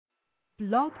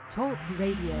Blog Talk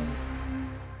Radio.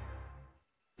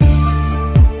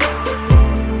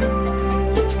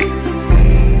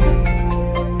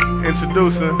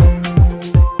 Introducing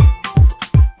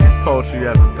Poetry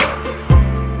After Dark,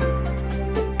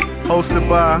 hosted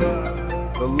by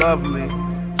the lovely,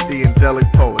 the angelic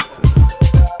poetess.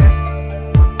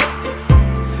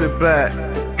 Sit back,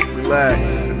 relax,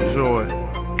 enjoy.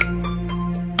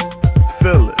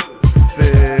 Feel it,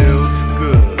 feels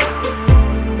good.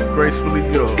 Gracefully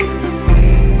yours.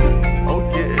 Oh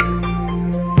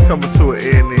yeah, coming to an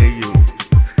end near you.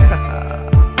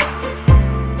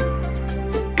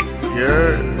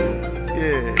 Yeah.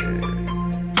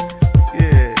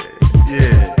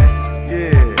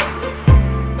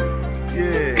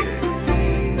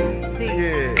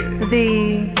 The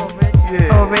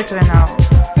oRiGiNaL.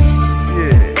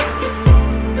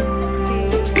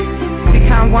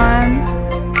 Become one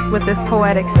with this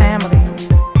poetic family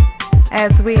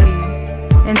as we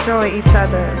enjoy each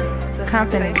other's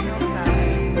company.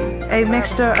 A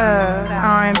mixture of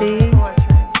R&B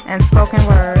and spoken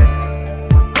word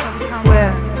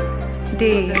with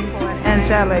the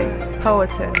angelic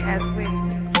poetess.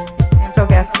 So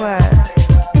guess what?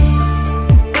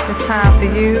 It's time for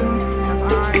you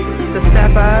to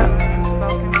step up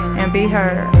and be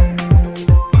heard,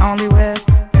 only with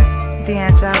the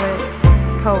angelic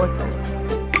poetess.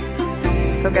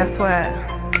 So guess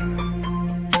what?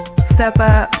 Step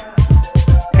up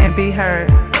and be heard.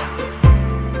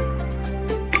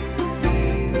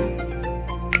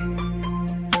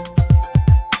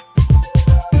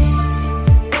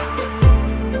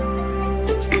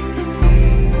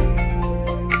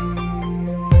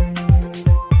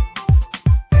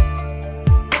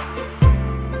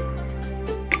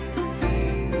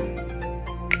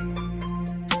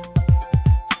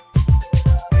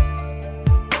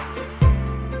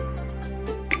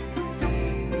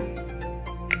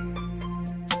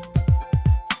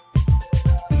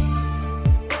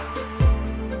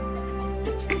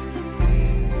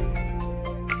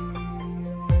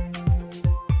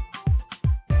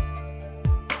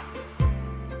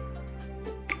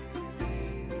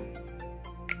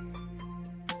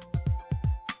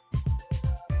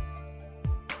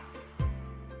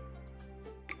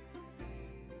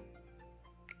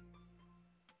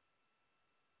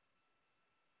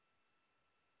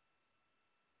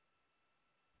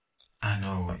 I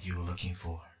know what you were looking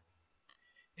for.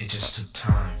 It just took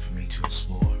time for me to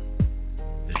explore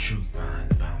the truth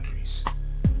behind the boundaries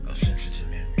of sensitive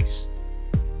memories,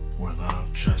 where love,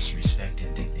 trust, respect,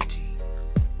 and dignity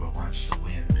were once the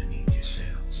wind beneath your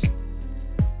sails.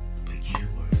 But you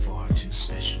were far too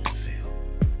special to fail.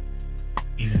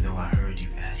 Even though I heard you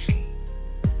asking,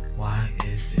 why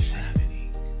is this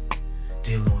happening?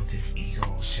 Dealing with this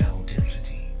ego's shallow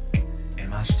density.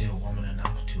 Am I still woman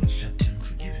enough to accept him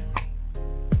forgiving me?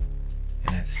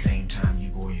 And at the same time you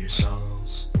bore your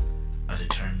sorrows, a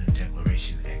determined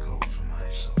declaration echoed from my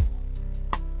soul.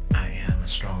 I am a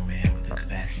strong man with the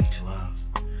capacity to love.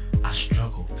 I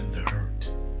struggle through the hurt,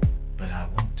 but I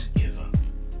won't give up.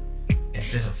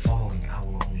 Instead of falling, I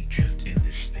will only drift in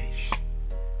this space,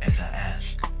 as I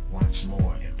ask once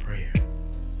more in prayer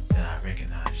that I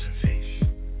recognize her face.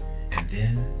 And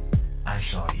then I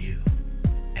saw you.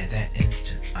 At that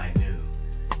instant I knew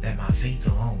that my faith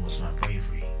alone was my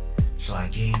bravery. So I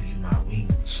gave you my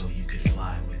wings so you could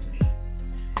fly with me.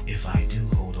 If I do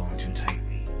hold on too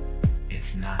tightly,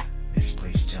 it's not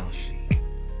misplaced jealousy,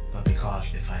 but because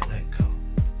if I let go,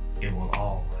 it will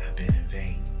all have been in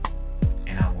vain,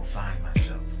 and I will find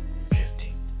myself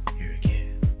drifting here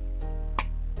again.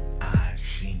 I've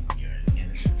seen your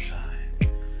innocent side,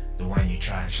 the one you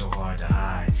tried so hard to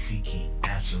hide, seeking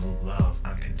absolute love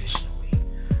unconditionally,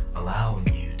 allowing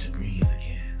you to breathe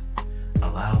again,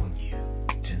 allowing you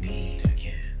to need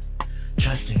again,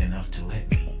 trusting enough to let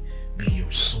me be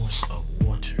your source of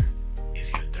water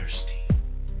if you're thirsty.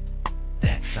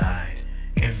 That side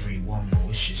every woman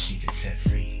wishes she could set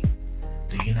free.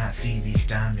 Do you not see these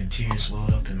diamond tears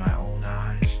welled up in my own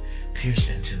eyes, pierce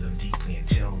into them deeply and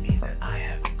tell me that I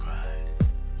haven't cried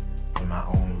when my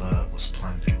own love was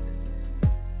plundered?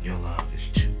 Your love is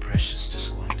too precious to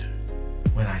squander.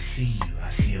 When I see you,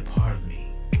 I see a part of me.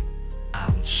 I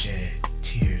would shed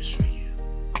tears for you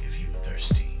if you were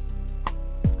thirsty.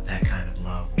 That kind of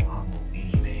love will humble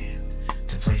any man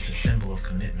to place a symbol of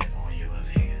commitment on your left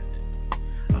hand.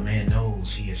 A man knows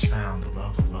he has found the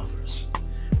love of lovers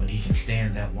when he can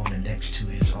stand that woman next to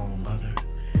his own mother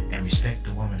and respect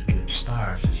the woman who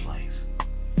inspires his life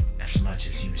as much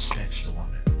as he respects the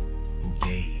woman who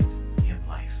gave him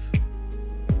life.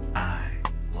 I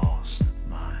lost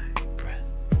my breath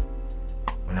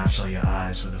when I saw your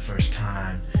eyes for the first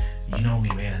time. You know me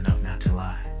man enough not to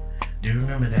lie. Do you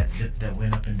remember that zip that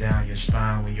went up and down your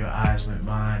spine when your eyes went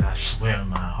mine? I swear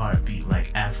my heart beat like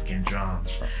African drums,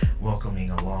 welcoming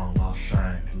a long lost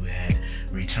son who had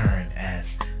returned as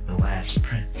the last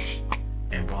prince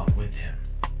and brought with him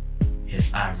his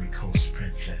Ivory Coast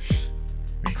princess,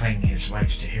 reclaiming his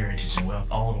rights to heritage and wealth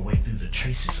all the way through the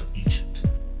traces of Egypt.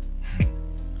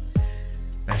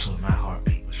 That's what my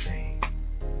heartbeat was saying.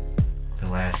 The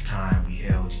last time we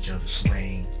held each other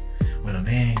swaying, when a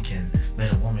man can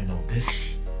let a woman know this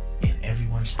in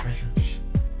everyone's presence,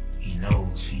 he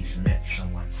knows he's met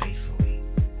someone faithfully,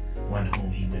 one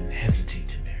whom he wouldn't hesitate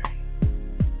to marry.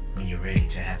 When you're ready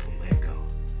to happily let go,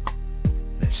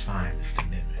 let's find this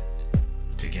commitment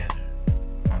together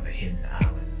on the hidden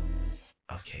island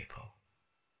of Capo.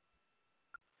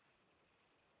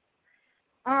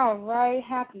 All right,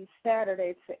 happy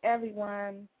Saturday to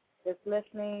everyone that's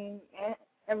listening and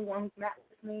everyone who's not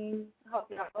listening. I hope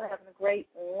y'all are having a great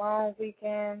long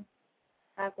weekend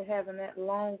after having that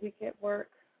long week at work.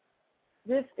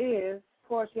 This is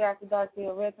Poetry After Dark, the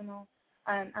original,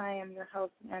 and I am your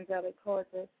host, Angelic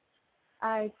Cortez.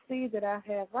 I see that I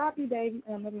have Robbie Davy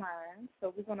on the line,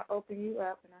 so we're going to open you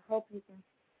up, and I hope you can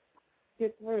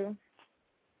get through.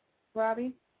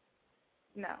 Robbie?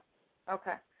 No.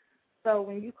 Okay. So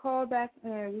when you call back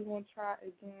in, we're going to try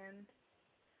again.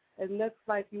 It looks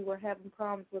like you were having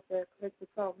problems with the click to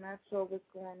talk. Not sure what's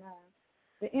going on.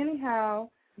 But anyhow,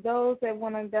 those that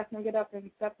want to definitely get up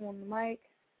and step on the mic,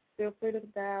 feel free to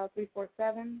dial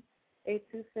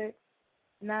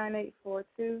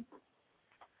 347-826-9842.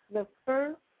 The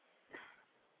first,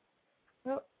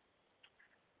 well,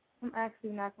 I'm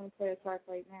actually not going to play a track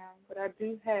right now, but I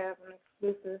do have an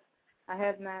exclusive I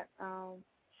have not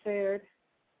shared,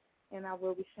 and I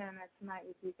will be sharing that tonight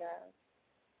with you guys.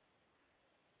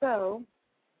 So,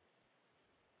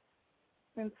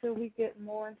 until we get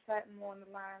more and chatting more on the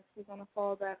lines, we're going to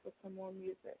fall back with some more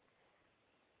music.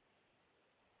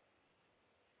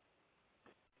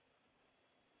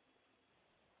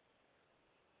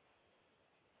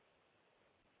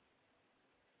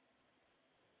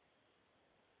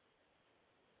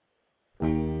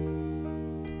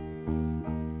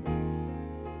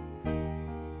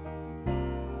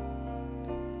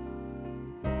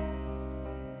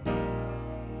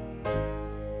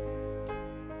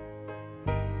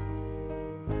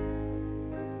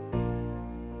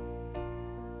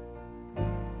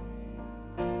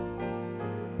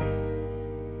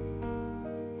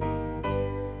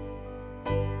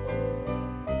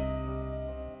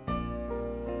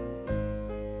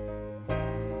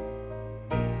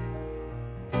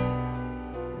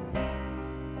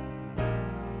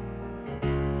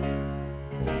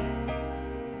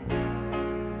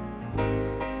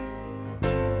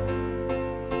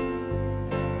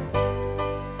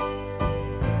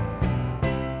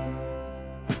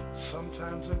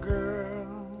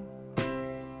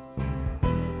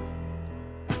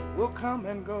 Come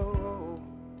and go.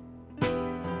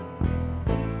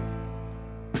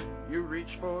 You reach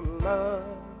for love,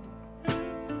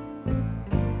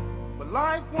 but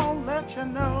life won't let you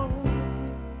know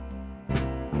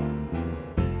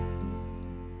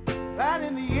that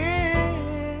in the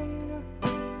end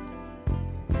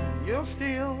you'll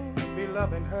still be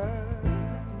loving her.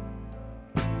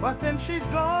 But then she's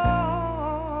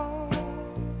gone,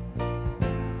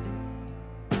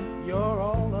 you're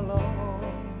all alone.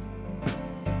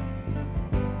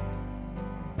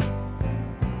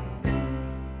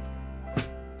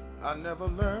 I never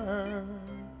learned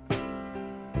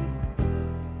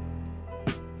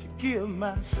to give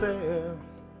myself.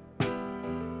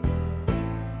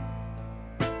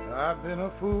 I've been a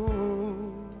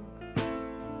fool,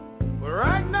 but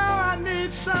right now I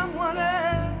need someone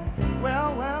else.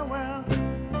 Well,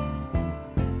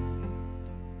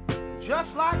 just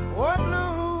like boy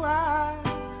blue eyes,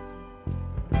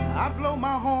 I blow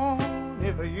my horn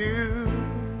if you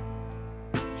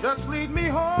just lead me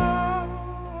home.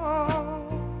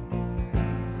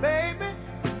 Baby,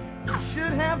 I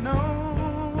should have known.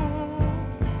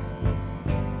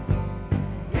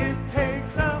 It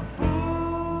takes a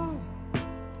fool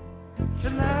to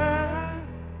learn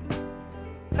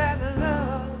that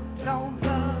love don't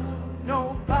love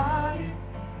nobody.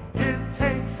 It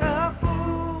takes a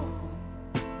fool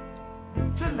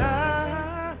to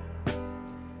learn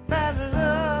that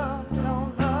love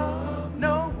don't love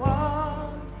no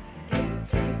one.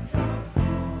 It takes a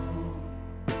fool.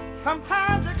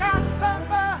 Sometimes you gotta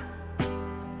suffer,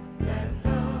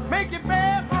 make your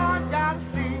bed hard, gotta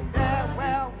sleep there.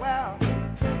 Well,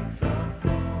 it takes a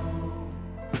fool.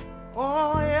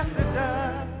 Oh, yes it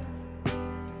does.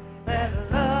 That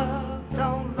love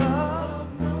don't love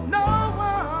no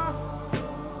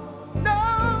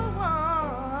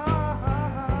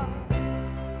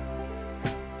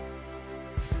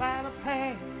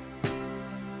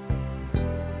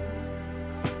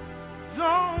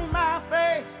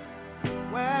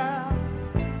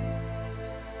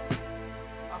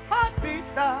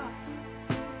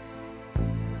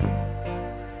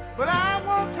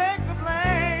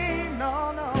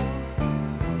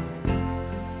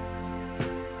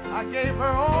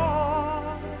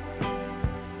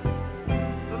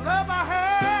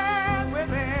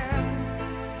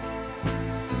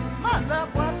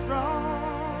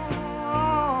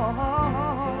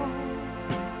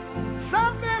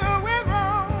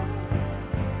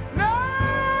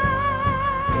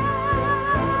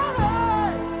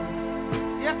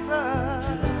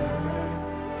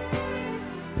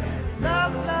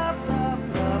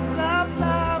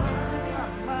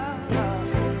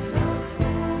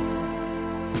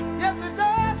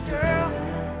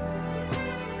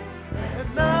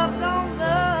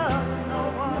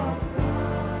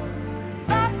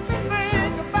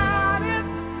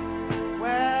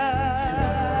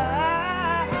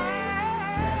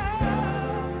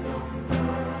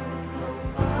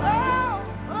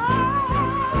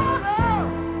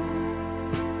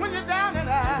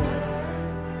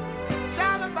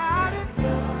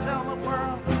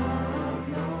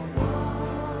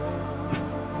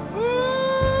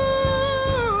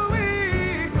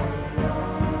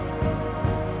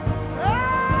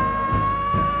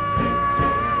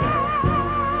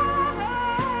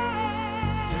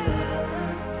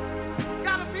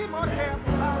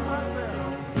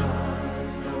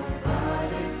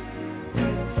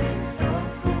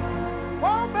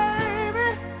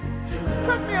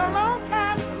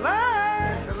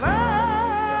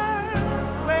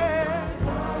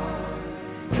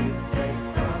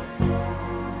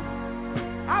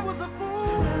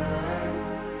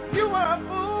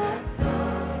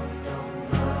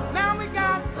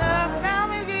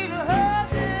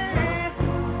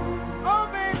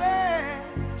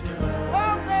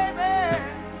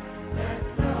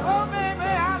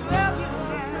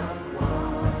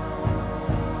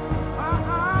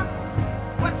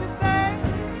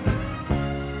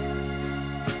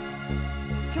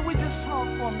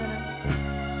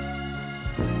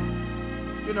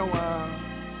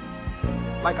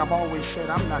Like I've always said,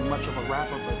 I'm not much of a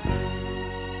rapper, but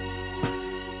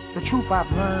the truth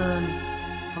I've learned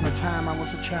from the time I was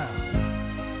a child.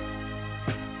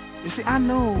 You see, I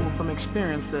know from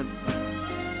experience that,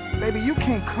 baby, you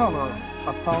can't color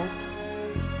a thought.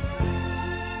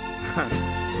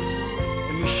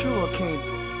 And you sure can't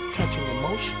touch an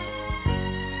emotion.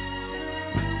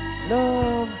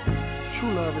 Love,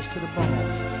 true love is to the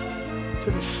bone,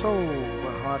 to the soul,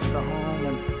 where heart's the home.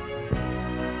 And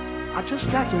I just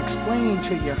got to explain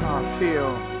to you how I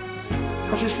feel.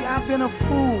 Cause you see, I've been a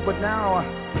fool, but now I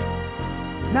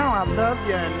love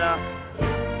you, and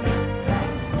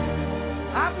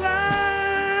I've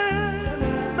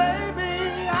learned,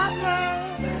 baby, I've learned.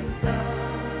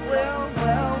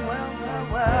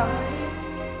 Well.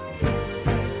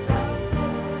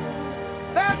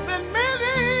 There's been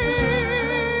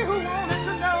many who wanted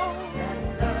to know,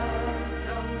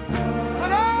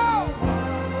 but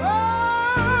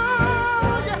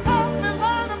you helped me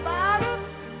learn about it.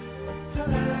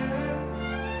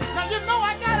 Now you know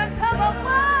I gotta tell the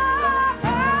world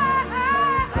about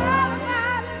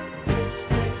it.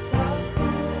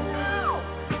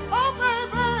 Oh,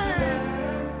 baby,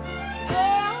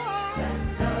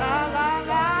 la la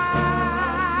la,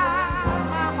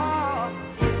 my heart.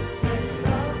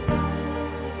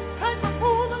 Takes a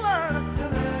fool to learn.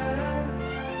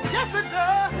 Yes, it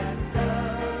does.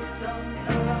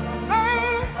 Hey,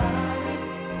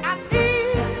 I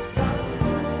need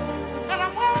and I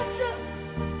want you.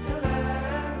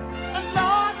 And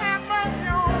Lord have mercy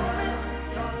on me.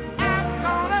 I'm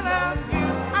gonna love you.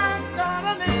 I'm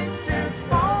gonna need you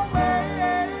always.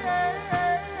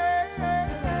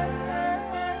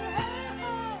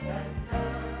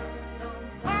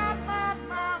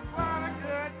 What a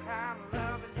good time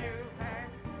loving you, man.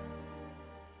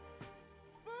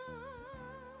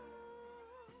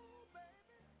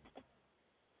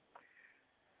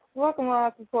 Welcome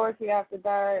all to Poetry After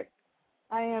Dark.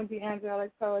 I am the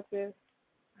Angelic Poetess.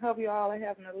 Hope you all are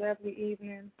having a lovely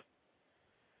evening.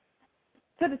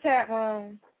 To the chat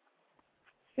room.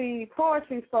 See,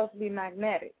 poetry is supposed to be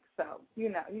magnetic, so,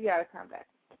 you got to come back.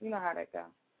 You know how that goes.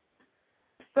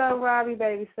 So Robbie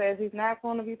Baby says he's not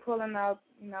going to be pulling out,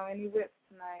 any whips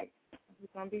tonight. He's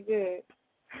going to be good.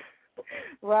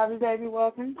 Robbie Baby,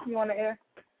 welcome. You on the air?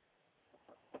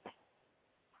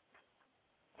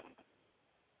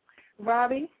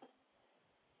 Robbie?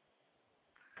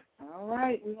 All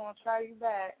right, we're going to try you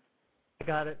back. I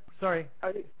got it. Sorry.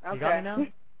 Okay. You got me now?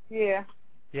 Yeah.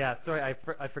 Yeah, sorry.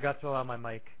 I forgot to allow my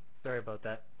mic. Sorry about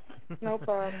that. No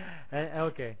problem.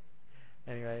 Okay.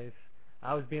 Anyways,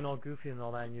 I was being all goofy and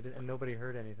all that, and nobody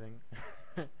heard anything.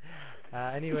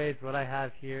 Anyways, what I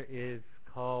have here is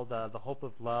called The Hope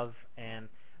of Love, and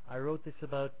I wrote this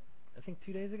about, I think,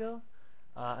 2 days ago.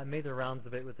 I made the rounds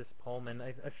of it with this poem, and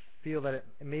I feel that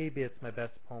maybe it's my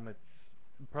best poem. It's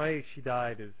probably She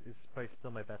Died is probably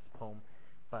still my best poem,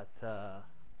 but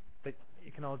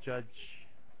you can all judge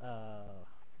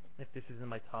if this is in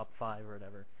my top 5 or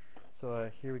whatever. So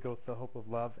here we go with The Hope of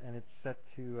Love, and it's set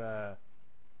to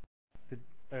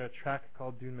a track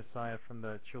called Dune Messiah from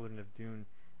the Children of Dune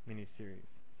miniseries.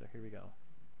 So here we go.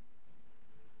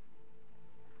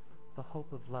 The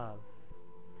hope of love.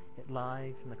 It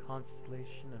lies in the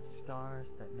constellation of stars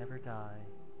that never die,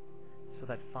 so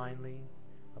that finally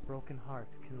a broken heart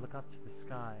can look up to the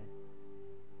sky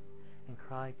and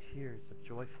cry tears of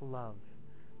joyful love,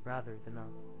 rather than a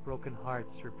broken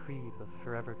heart's reprieve of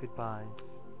forever goodbyes.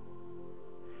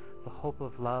 The hope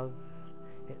of love,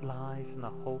 it lies in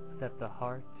the hope that the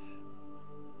heart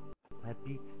that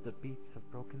beats the beats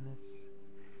of brokenness,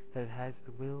 that it has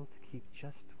the will to keep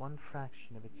just one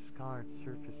fraction of its scarred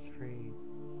surface free,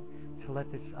 to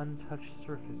let this untouched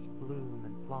surface bloom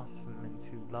and blossom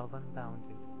into love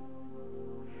unbounded,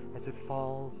 as it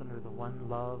falls under the one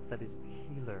love that is the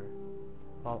healer,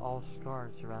 while all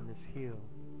scars around this heal.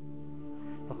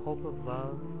 The hope of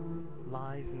love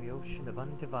lies in the ocean of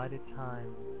undivided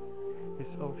time,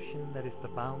 this ocean that is the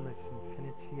boundless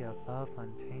infinity of love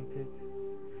untainted,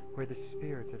 where the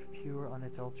spirit of pure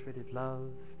unadulterated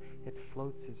love, it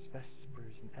floats as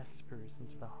vespers and espers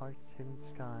into the heart's hidden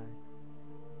sky.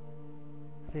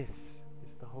 This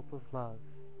is the hope of love,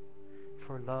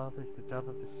 for love is the dove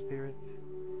of the spirit,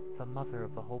 the mother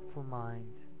of the hopeful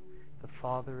mind, the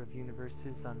father of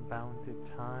universes unbounded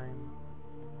time.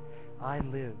 I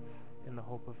live in the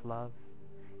hope of love,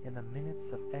 in the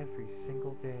minutes of every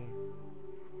single day,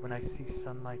 when I see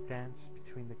sunlight dance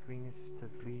between the greenest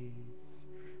of leaves,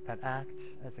 that act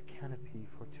as a canopy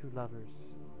for two lovers.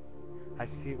 I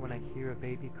see it when I hear a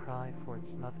baby cry for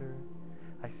its mother.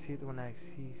 I see it when I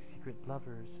see secret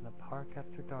lovers in a park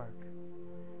after dark,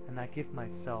 and I give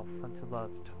myself unto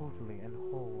love totally and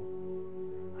whole.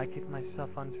 I give myself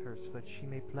unto her so that she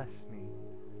may bless me,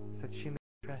 so that she may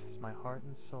dress my heart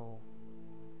and soul,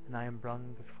 and I am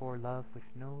brung before love with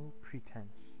no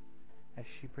pretense, as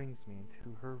she brings me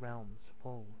into her realm's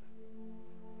fold.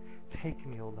 Take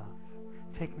me, O love,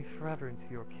 take me forever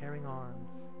into your caring arms.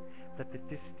 Let the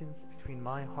distance between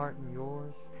my heart and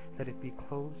yours, let it be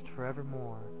closed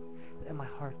forevermore. Let my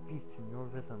heart beat in your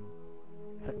rhythm.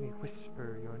 Let me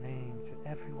whisper your name to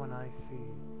everyone I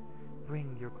see.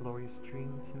 Bring your glorious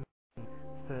dream to me,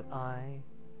 so that I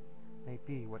may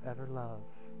be whatever love,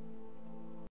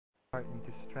 heart in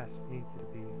distress needs to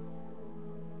be.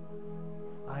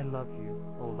 I love you,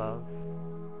 O love,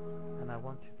 and I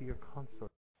want to be your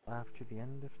consort after the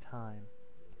end of time,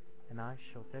 and I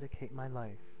shall dedicate my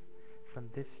life from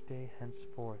this day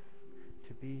henceforth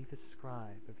to be the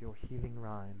scribe of your healing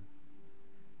rhyme.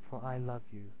 For I love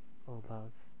you, O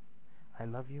love, I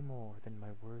love you more than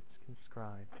my words can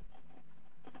scribe.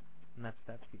 And that's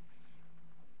that piece.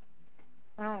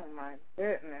 Oh my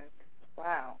goodness.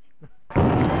 Wow.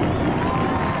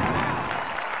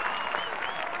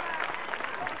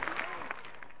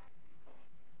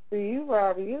 See, you,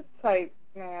 Robbie, you type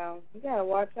now. You gotta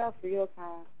watch out for your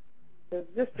kind. Cause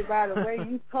just about the way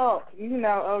you talk, you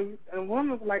know, a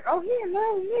woman's like, oh, he in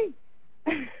love with me.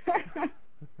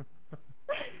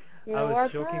 I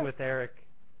was joking with Eric.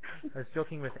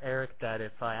 That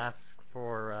if I ask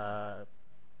for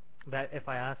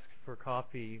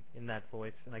coffee in that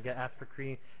voice, and I get asked for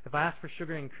cream, if I ask for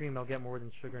sugar and cream, I'll get more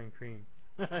than sugar and cream.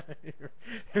 He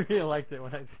really liked it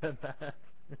when I said that.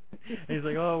 He's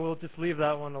like, oh, we'll just leave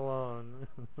that one alone.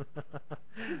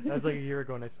 That was like a year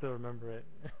ago, and I still remember it.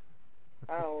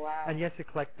 Oh, wow. And yes,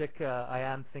 eclectic. I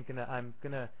am thinking that I'm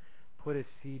gonna put a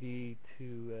CD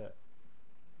to.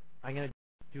 I'm gonna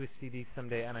do a CD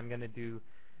someday, and I'm gonna do.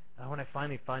 When I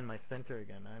finally find my center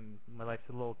again, my life's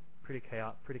a little pretty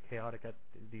chaotic at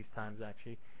these times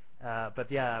actually. But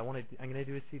yeah, I'm gonna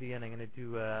do a CD, and I'm gonna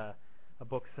do a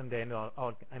book someday, and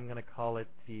I'm gonna call it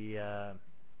the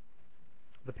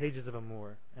Pages of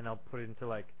Amour, and I'll put it into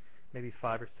like maybe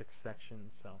 5 or 6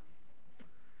 sections. So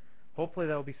hopefully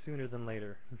that will be sooner than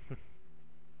later.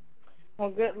 Well,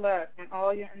 good luck in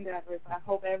all your endeavors. I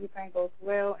hope everything goes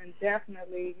well, and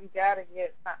definitely you got to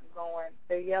get something going.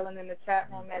 They're yelling in the chat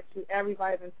room at you.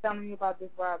 Everybody's been telling you about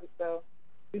this, Robbie, so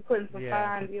you're putting some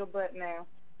fire under your butt now.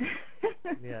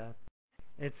 Yeah.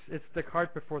 It's the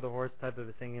cart before the horse type of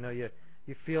a thing. You know, you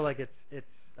feel like it's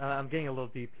I'm getting a little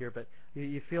deep here, but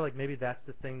you feel like maybe that's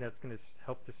the thing that's going to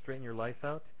help to straighten your life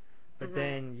out. But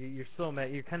then you're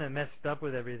you're kind of messed up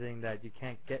with everything that you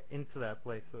can't get into that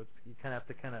place. So you kind of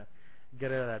have to kind of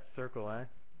get out of that circle, eh?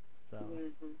 So,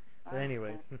 but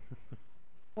anyways.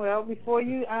 Well, before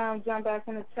you jump back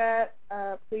in the chat,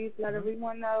 please let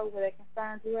everyone know where they can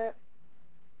find you at.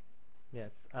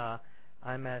 Yes,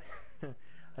 I'm at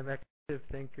Creative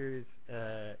Thinkers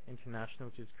International,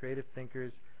 which is Creative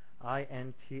Thinkers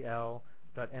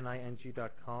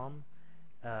intl.ning.com.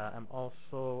 I'm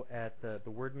also at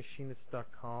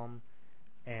thewordmachinist.com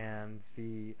and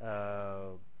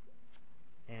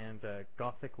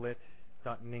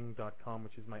gothiclit.ning.com,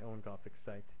 which is my own Gothic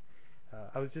site.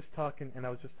 I was just talking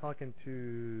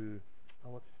to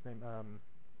what's his name,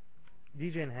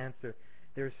 DJ Enhancer.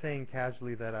 They were saying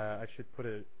casually that I should put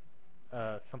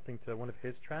something to one of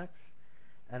his tracks,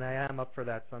 and I am up for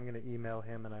that. So I'm going to email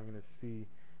him, and I'm going to see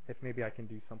if maybe I can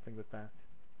do something with that.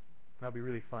 That'll be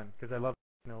really fun because I love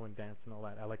and dance and all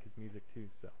that. I like his music too.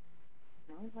 So.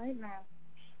 All right, now.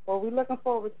 Well, we're looking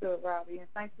forward to it, Robbie, and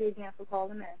thank you again for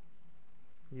calling in.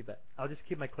 You bet. I'll just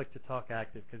keep my click to talk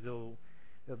active because it'll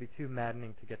be too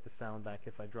maddening to get the sound back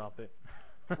if I drop it.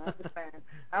 I understand.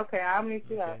 Okay, I'll meet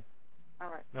you up. All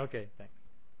right. Okay, thanks.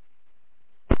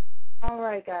 All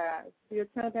right, guys. You're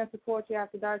tuned in to Poetry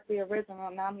After Dark, the original,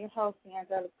 and I'm your host, the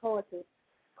Angelic Poetess.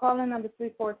 Call-in number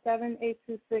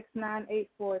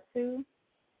 347-826-9842.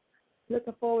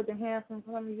 Looking forward to hearing from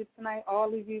some of you tonight,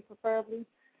 all of you preferably.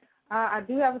 I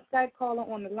do have a Skype caller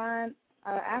on the line.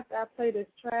 After I play this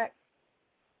track,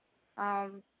 I'll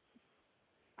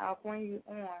bring you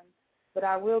on. But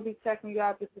I will be checking you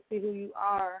out just to see who you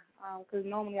are, because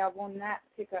normally I will not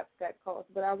pick up Skype calls.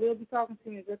 But I will be talking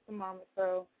to you in just a moment,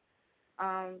 so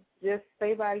just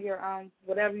stay by your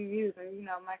whatever you're using,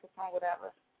 microphone,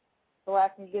 whatever, so I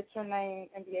can get your name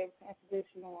and be able to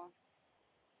introduce you on.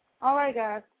 All right,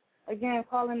 guys. Again,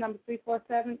 call in number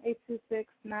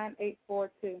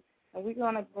 347-826-9842. And we're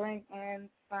going to bring in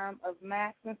some of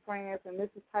Max and Friends, and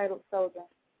this is titled Soldier.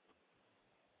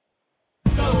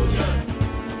 Soldier,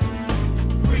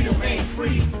 freedom ain't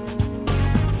free.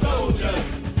 Soldier,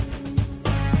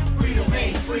 freedom ain't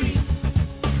ain't free.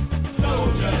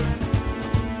 Soldiers.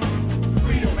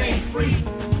 Freedom ain't free.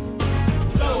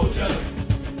 Soldiers.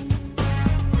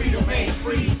 Freedom ain't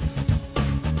free.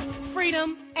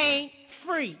 Freedom ain't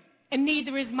free, and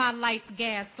neither is my life,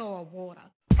 gas, or water.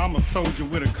 I'm a soldier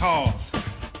with a cause.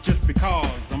 Just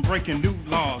because I'm breaking new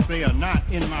laws, they are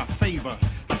not in my favor.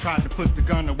 I tried to put the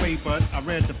gun away, but I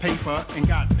read the paper and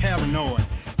got paranoid.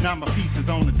 Now my piece is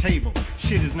on the table.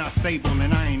 Shit is not stable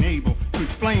and I ain't able to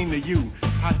explain to you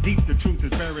how deep the truth is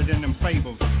buried in them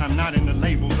fables. I'm not in the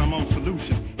labels, I'm on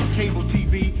solution. And cable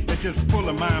TV is just full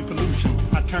of mind pollution.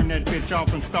 I turn that bitch off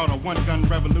and start a one-gun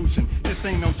revolution. This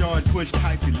ain't no George Bush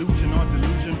type illusion or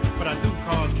delusion, but I do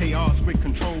cause chaos with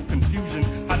control,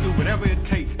 confusion. I do whatever it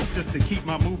takes just to keep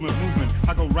my movement moving.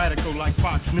 I go radical like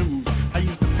Fox News. I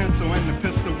use the pencil and the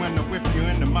pistol when I whip you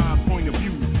into my point of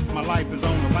view. My life is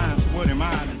on the line, so what am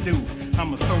I to do?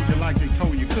 I'm a soldier like they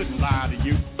told you couldn't lie to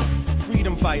you.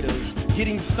 Freedom fighters,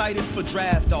 getting cited for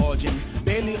draft dodging,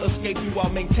 barely escaping while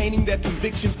maintaining their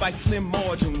convictions by slim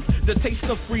margins. The taste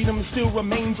of freedom still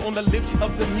remains on the lips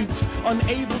of the mute,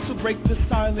 unable to break the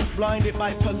silence, blinded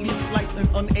by police lights and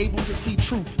unable to see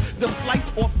truth. The flight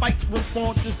or fight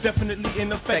response is definitely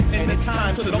in effect, and it's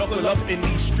time to knuckle up in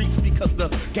these streets because the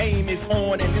game is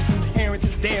on and this inherent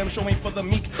is damn showing for the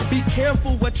meek. Be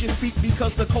careful what you speak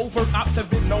because the covert ops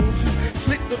have been known to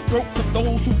slit the throats of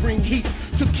those who bring heat,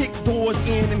 to kick doors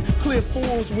in and clear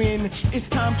floors when it's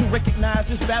time to recognize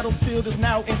this battlefield is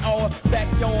now in our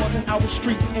backyards, in our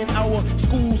streets, in our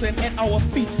schools, and at our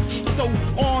feet. So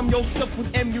arm yourself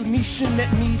with ammunition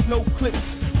that needs no clips.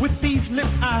 With these lips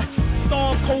I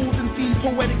starve cold and feed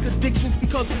poetic addictions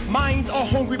because minds are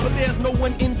hungry but there's no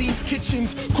one in these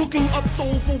kitchens cooking up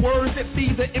soulful words that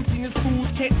feed the emptiness foods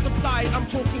can't supply. I'm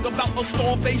talking about a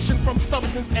starvation from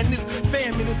substance and this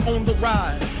famine is on the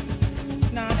rise.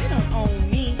 Nah, they don't own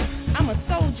me. I'm a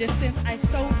soldier since I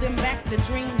sold them back the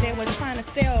dream they were trying to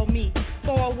sell me.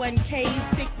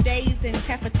 401ks, sick days, and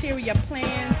cafeteria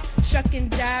plans. Shucking,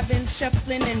 jiving,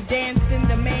 shuffling, and dancing.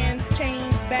 The man's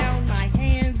chains bound my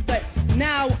hands, but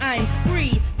now I'm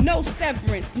free. No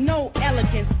severance, no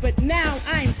elegance, but now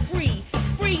I'm free.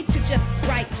 Free to just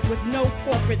write with no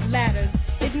corporate ladders.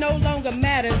 It no longer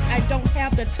matters, I don't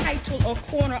have the title or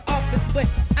corner office, but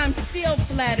I'm still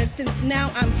flattered since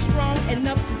now I'm strong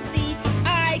enough to see.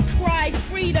 I cry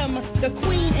freedom, the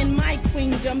queen in my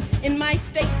queendom, in my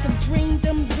states of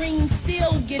dreamdom, dreams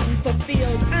still getting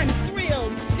fulfilled. I'm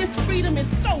thrilled, this freedom is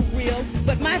so real,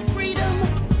 but my freedom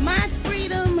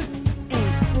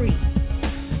ain't free.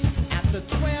 After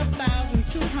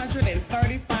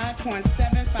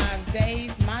 12,235.75 days,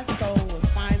 my soul was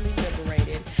finally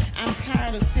liberated. I'm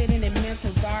tired of sitting in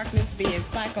mental darkness, being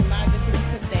psychologically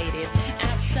sedated.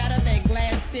 I've shattered that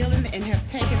glass ceiling and have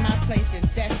taken my place in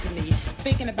destiny.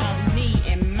 Thinking about me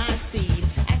and my seed.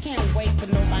 I can't wait for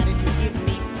nobody to give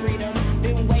me freedom.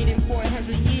 Been waiting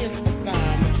 400 years for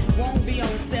some. Won't be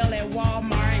on sale at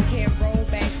Walmart and can't roll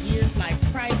back years like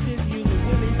prices. Using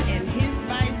Willis and his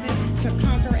vices to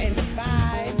conquer and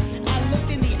divide. I looked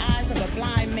in the eyes of a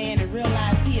blind man and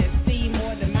realized he had seen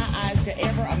more than my eyes could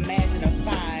ever imagine or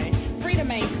find. Freedom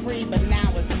ain't free, but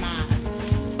now it's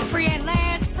mine. Free at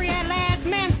last,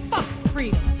 man, fuck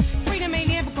freedom. Freedom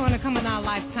ain't ever gonna come in our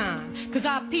lifetime. Cause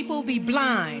our people be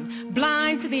blind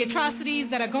to the atrocities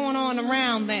that are going on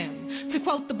around them. To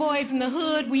quote the boys in the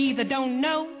hood, we either don't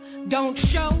know, don't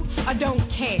show, or don't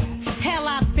care. Hell,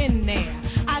 I've been there.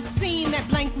 I've seen that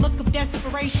blank look of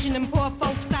desperation in poor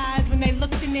folks' eyes when they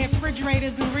looked in their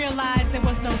refrigerators and realized there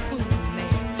was no food in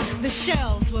there. The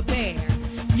shelves were bare.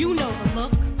 You know the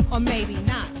look, or maybe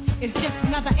not. It's just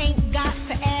another ain't got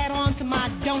to add on to my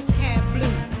don't have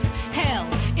blues. Hell,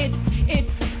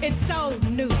 it's so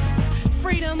new.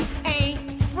 Freedom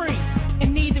ain't free,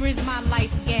 and neither is my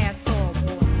life, gas, or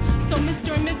water. So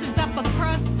Mr. and Mrs. Upper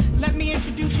Crust, let me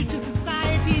introduce you to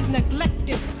society's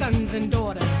neglected sons and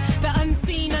daughters, the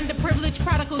unseen, underprivileged,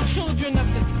 prodigal children of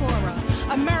this Cora.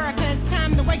 America, it's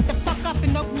time to wake the fuck up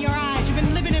and open your eyes. You've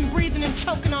been living and breathing and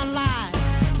choking on lies.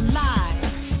 Lies.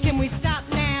 Can we stop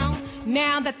now?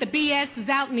 Now that the BS is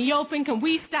out in the open, can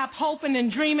we stop hoping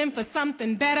and dreaming for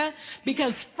something better?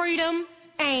 Because freedom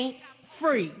ain't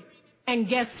free. And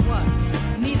guess what?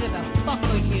 Neither the fuck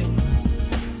are you.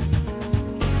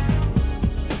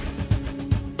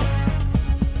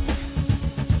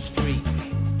 Street.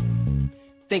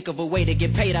 Think of a way to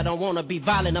get paid. I don't wanna be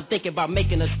violent. I'm thinking about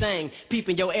making a stain.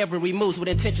 Peeping your every moves with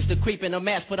intentions to creep in a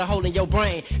mask, put a hole in your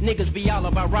brain. Niggas be all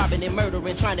about robbing and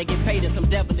murdering, trying to get paid in some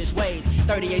devilish ways.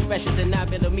 38 specials and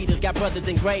 9mm, got brothers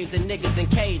in graves and niggas in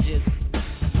cages.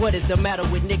 What is the matter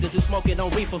with niggas who smoking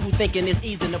on reefer, who thinking it's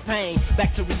easing the pain?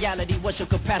 Back to reality, what's your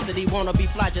capacity? Wanna be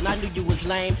flogging? I knew you was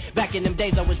lame. Back in them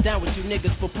days I was down with you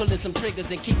niggas for pulling some triggers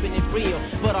and keeping it real.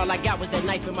 But all I got was that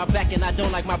knife in my back, and I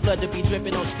don't like my blood to be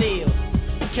dripping on steel.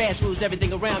 Cash rules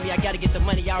everything around me, I gotta get the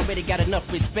money, I already got enough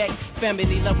respect.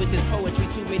 Family love with this poetry,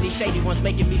 too many shady ones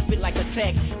making me spit like a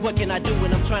tech. What can I do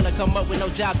when I'm trying to come up with no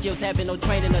job skills, having no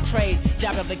training or trade?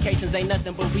 Job applications ain't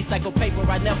nothing but recycled paper,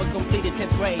 I never completed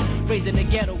 10th grade. Raised in the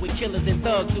ghetto with killers and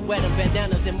thugs who wear them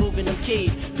bandanas and moving them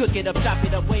keys. Cook it up, chop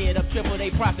it up, weigh it up, triple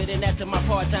they profit, and that's to my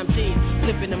part-time team.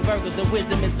 Flipping them burgers, the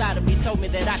wisdom inside of me told me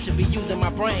that I should be using my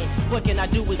brain. What can I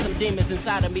do with some demons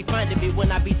inside of me, finding me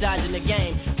when I be dodging the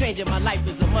game? Changing my life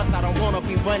is a must, I don't wanna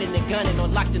be running and gunning or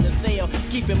locked in a cell.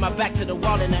 Keeping my back to the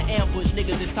wall in an ambush,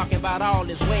 niggas is talking about all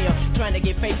is well. Trying to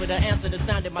get paper to answer the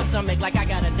sound in my stomach like I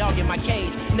got a dog in my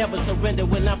cage. Never surrender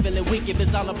when I'm feeling weak, if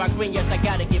it's all about green, yes I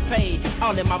gotta get paid.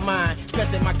 All in my mind,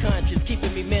 stressing my conscience,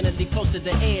 keeping me mentally close to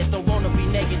the edge. Don't wanna be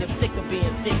negative, sick of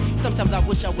being sick. Sometimes I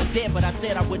wish I was dead, but I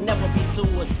said I would never be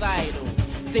suicidal.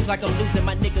 Seems like I'm losing,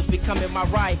 my niggas becoming my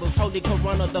rivals. Holy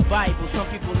Quran or the Bible. Some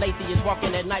people atheists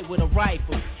walking at night with a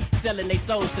rifle. Selling their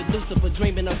souls to Lucifer,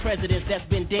 dreaming of presidents that's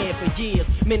been dead for years.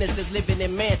 Ministers living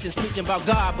in mansions, preaching about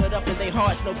God, but up in their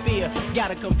hearts no fear.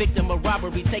 Gotta convict them of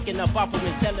robbery, taking up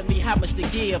offerings, telling me how much to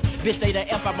give. Bitch, they the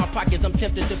F out my pockets, I'm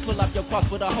tempted to pull off your cross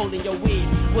with a hole in your wig.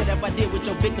 What have I did with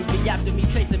your victims? Be after me,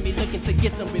 chasing me, looking to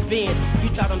get some revenge. You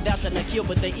taught them down to not kill,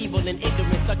 but they evil and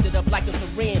ignorant, sucked it up like a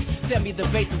syringe. Tell me the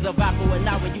basis of apple, and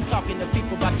now when you talking to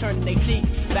people about turning their cheek.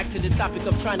 Back to the topic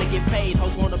of trying to get paid,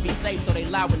 hoes wanna be safe, so they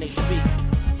lie when they speak.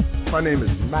 My name is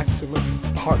Maximus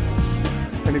Partis.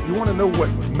 And if you want to know what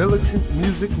militant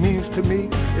music means to me,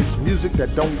 it's music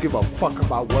that don't give a fuck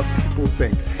about what people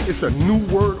think. It's a new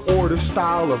word order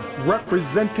style of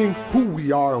representing who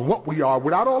we are and what we are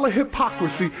without all the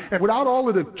hypocrisy and without all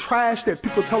of the trash that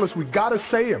people tell us we gotta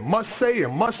say and must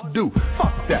do.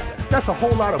 Fuck that. That's a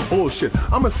whole lot of bullshit.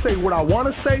 I'm gonna say what I want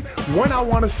to say, when I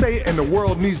want to say it, and the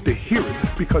world needs to hear it.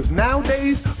 Because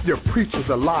nowadays, your preachers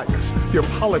are liars. Your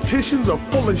politicians are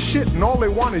full of shit, and all they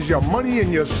want is your money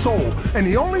and your soul. And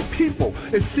the only people,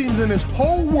 it seems, in this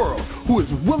whole world who is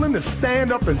willing to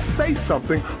stand up and say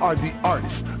something are the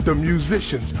artists, the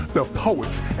musicians, the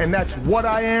poets. And that's what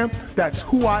I am, that's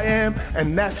who I am,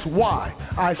 and that's why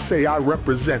I say I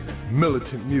represent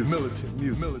militant music. Militant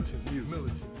music. Militant music.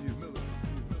 Militant music.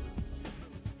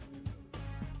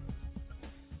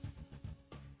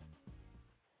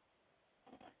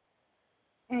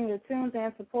 And your tunes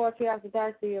and support you after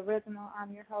dark, the original.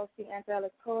 I'm your host, the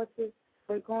Angelic Poetess.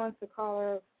 We're going to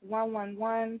caller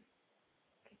 111.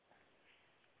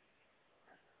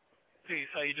 Peace,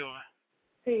 how you doing?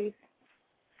 Peace.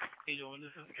 How you doing?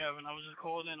 This is Kevin. I was just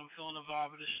calling in. I'm feeling the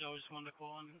vibe of the show. Just wanted to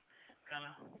call in and kind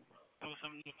of throw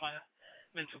something to my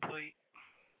mental plate.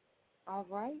 All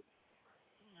right.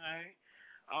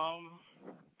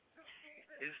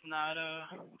 It's not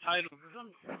a title because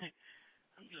I'm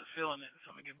just feeling it,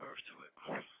 so I'm going to give birth to it.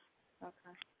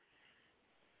 Okay.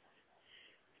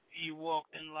 You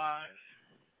walked in lies,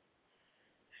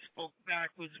 spoke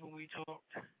backwards when we talked,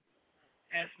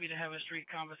 asked me to have a straight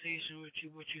conversation with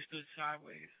you, but you stood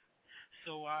sideways.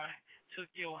 So I took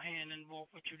your hand and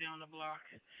walked with you down the block.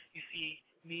 You see,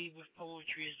 me with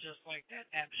poetry is just like that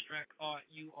abstract art.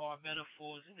 You are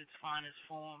metaphors in its finest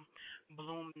form,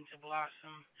 bloom into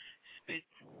blossom, spit.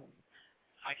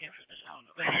 I can't finish. I don't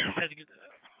know. I had to get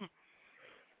that.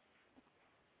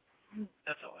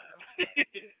 That's all I have.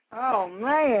 Oh,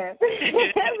 man.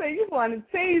 You want to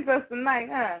tease us tonight,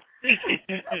 huh?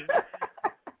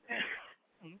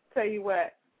 Tell you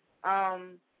what,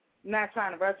 not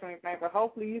trying to rush or anything, but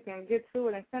hopefully you can get to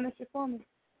it and finish it for me.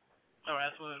 All right,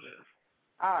 that's what it is.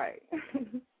 All right.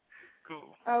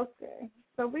 Cool. Okay.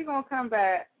 So we're going to come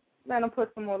back, let him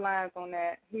put some more lines on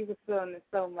that. He was feeling it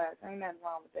so much. Ain't nothing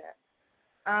wrong with that.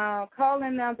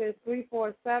 Call-in number is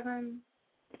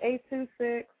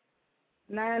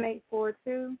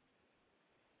 347-826-9842.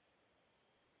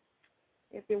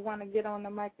 If you want to get on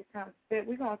the mic to come sit,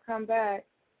 we're going to come back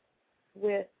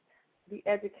with the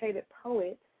educated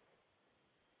poet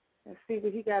and see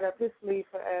what he got up his sleeve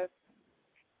for us.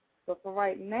 But for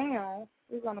right now,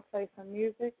 we're going to play some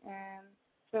music and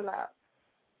chill out.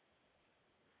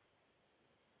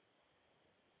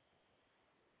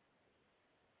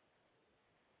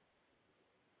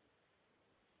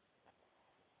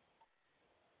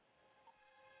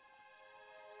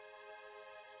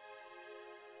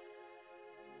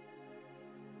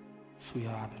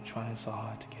 Sweetheart, I've been trying so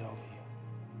hard to get over you.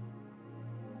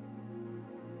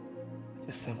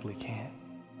 Just simply can't.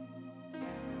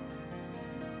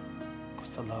 'Cause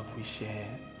the love we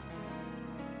shared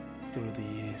through the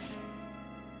years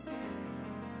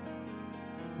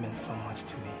meant so much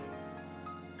to me.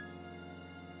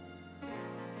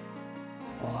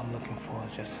 All I'm looking for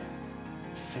is just a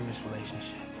serious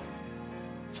relationship,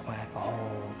 somebody I can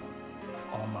hold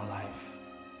all my life.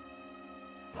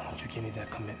 Why don't you give me that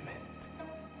commitment?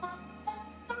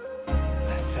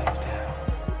 Let's settle down.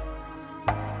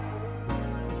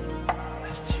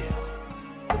 Let's chill.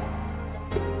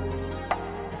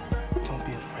 Don't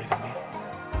be afraid of me.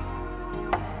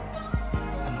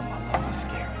 I know my love is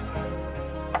scary,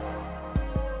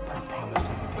 but I promise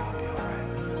everything will be alright.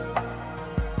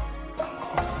 Come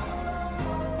closer.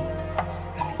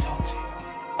 Let me talk to you.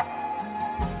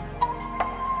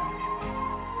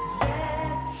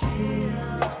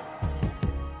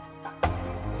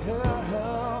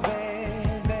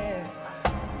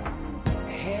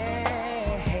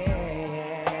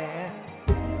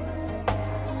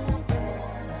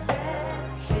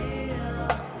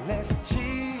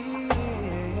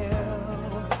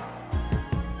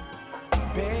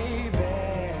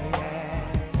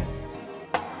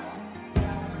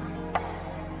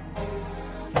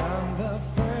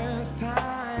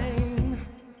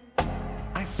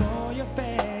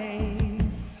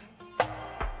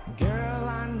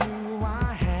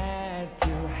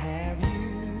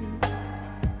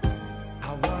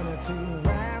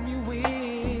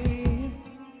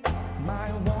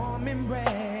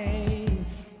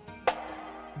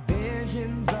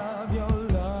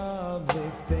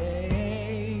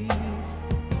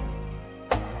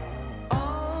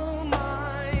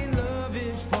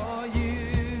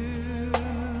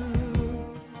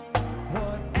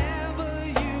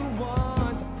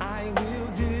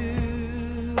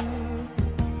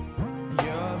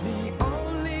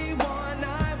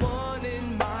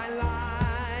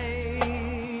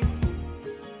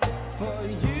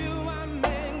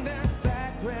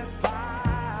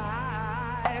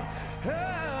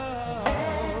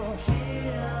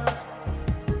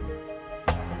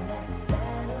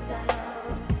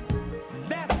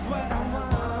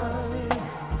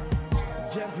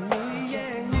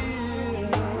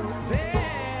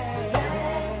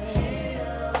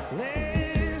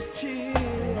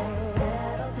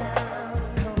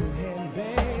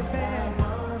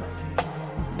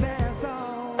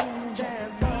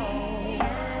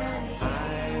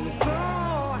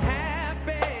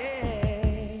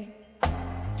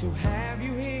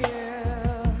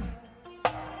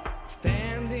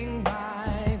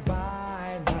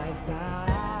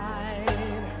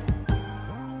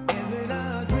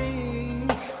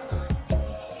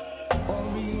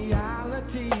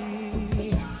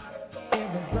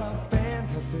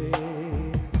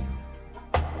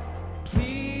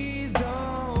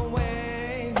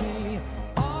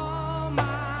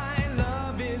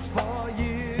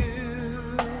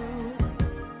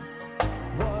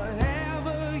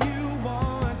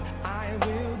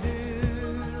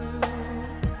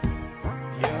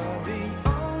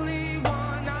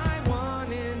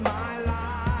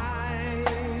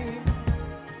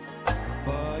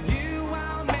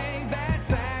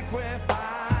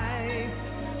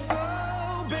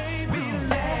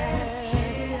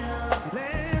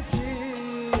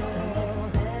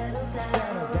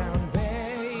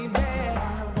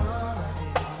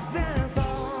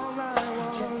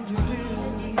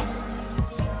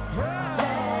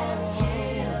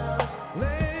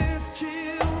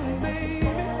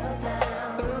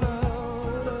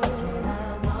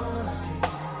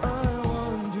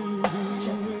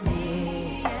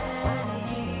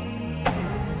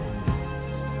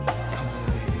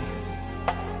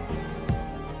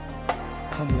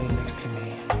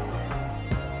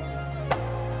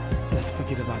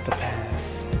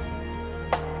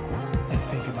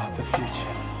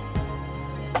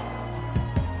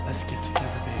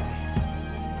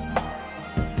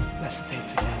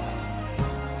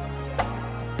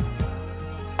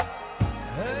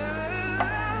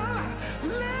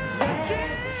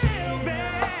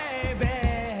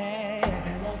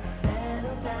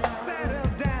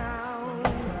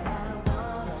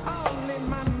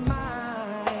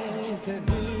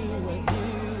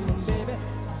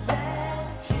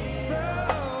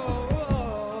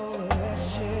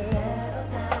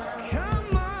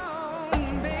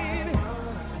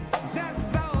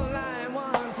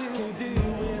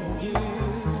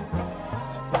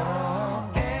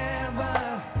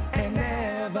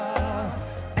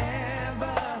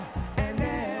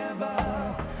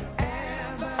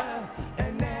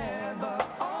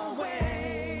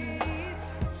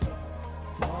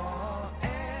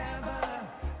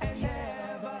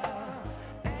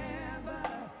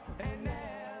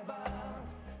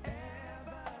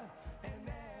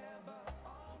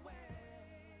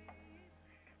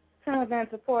 tuned in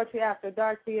to Poetry After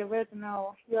Dark, the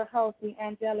original, your host, the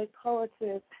angelic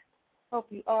poetess. Hope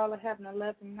you all are having a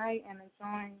lovely night and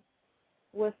enjoying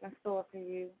what's in store for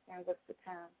you and what's to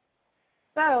come.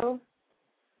 So,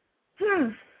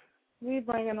 we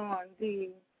bringing on the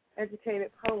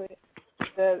educated poet,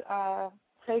 the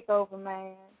takeover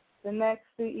man, the next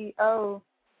CEO,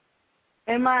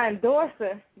 and my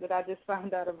endorser that I just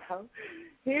found out about.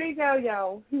 Here you go,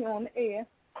 y'all. He on the air.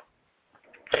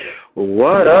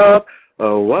 What up?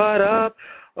 What up?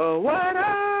 What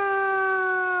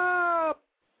up?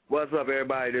 What's up,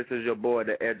 everybody? This is your boy,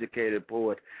 the educated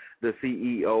poet, the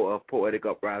CEO of Poetic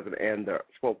Uprising and the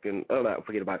spoken,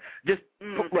 forget about it. Just,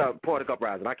 Poetic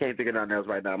Uprising. I can't think of nothing else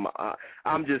right now.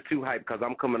 I'm just too hyped because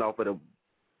I'm coming off of the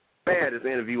baddest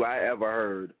interview I ever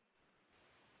heard.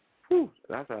 Whew,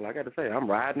 that's all I got to say. I'm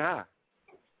riding high.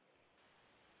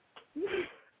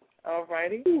 All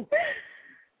righty.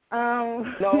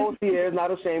 No, see, it's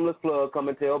not a shameless plug. Come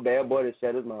and tell Bad Boy to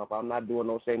shut his mouth. I'm not doing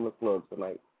no shameless plugs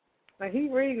tonight. But he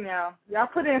reading now. Y'all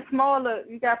put in smaller.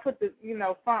 You got to put the,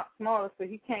 font smaller so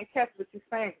he can't catch what you're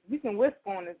saying. You can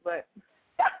whisper on his butt.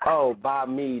 Oh, by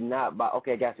me, not by.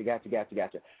 Okay, gotcha.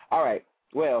 All right.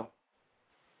 Well,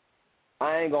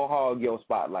 I ain't gonna hog your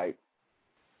spotlight.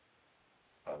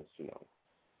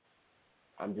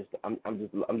 I'm just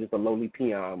a lowly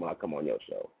peon when I come on your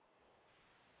show.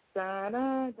 Da,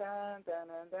 da, da, da,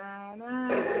 da,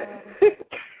 da.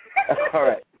 All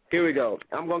right, here we go.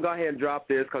 I'm going to go ahead and drop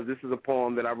this because this is a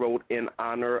poem that I wrote in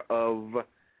honor of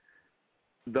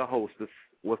the hostess,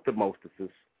 what's the mostesses,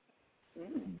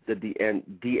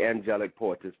 the angelic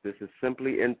poetess. This is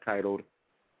simply entitled,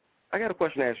 I got a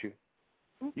question to ask you.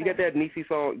 Okay. You got that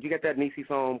Niecy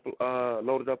song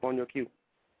loaded up on your queue?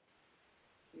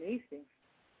 Niecy?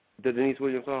 The Denise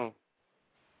Williams song?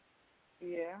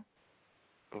 Yeah.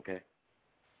 Okay.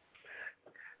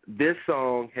 This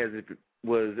song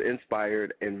was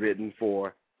inspired and written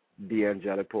for the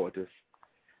angelic poetess.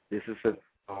 This is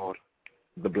called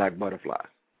The Black Butterfly.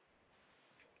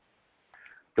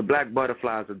 The black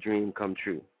butterfly is a dream come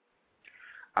true.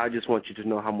 I just want you to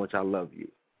know how much I love you.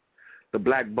 The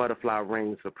black butterfly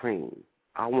reigns supreme.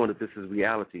 I wonder if this is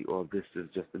reality or if this is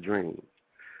just a dream.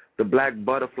 The black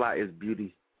butterfly is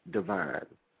beauty divine.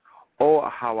 Oh,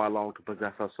 how I long to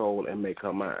possess her soul and make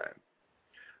her mine.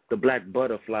 The black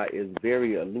butterfly is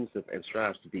very elusive and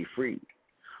strives to be free,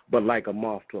 but like a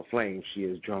moth to a flame, she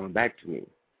is drawn back to me.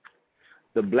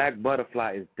 The black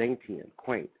butterfly is dainty and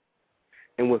quaint,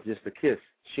 and with just a kiss,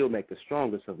 she'll make the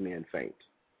strongest of men faint.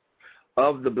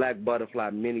 Of the black butterfly,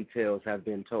 many tales have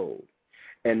been told,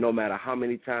 and no matter how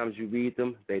many times you read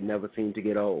them, they never seem to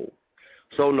get old.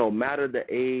 So no matter the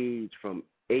age from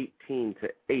 18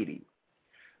 to 80,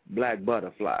 black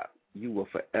butterfly, you will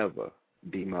forever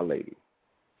be my lady.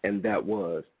 And that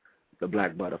was The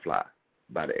Black Butterfly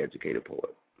by the educated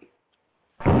poet.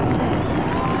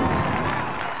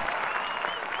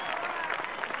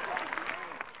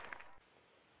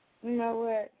 You know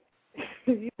what?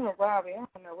 You and Robbie, I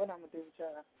don't know what I'm going to do with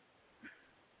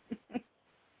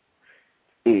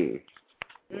y'all.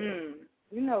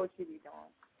 You know what you be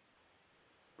doing.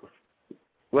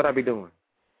 What I be doing?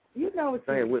 You know what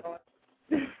you be doing.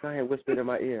 Go ahead, whisper in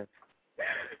my ear.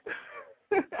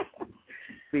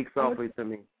 Speak softly to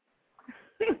me.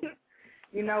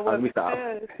 You know what?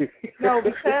 Because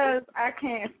I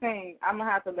can't sing, I'm going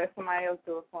to have to let somebody else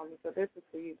do it for me. So this is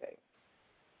for you, babe.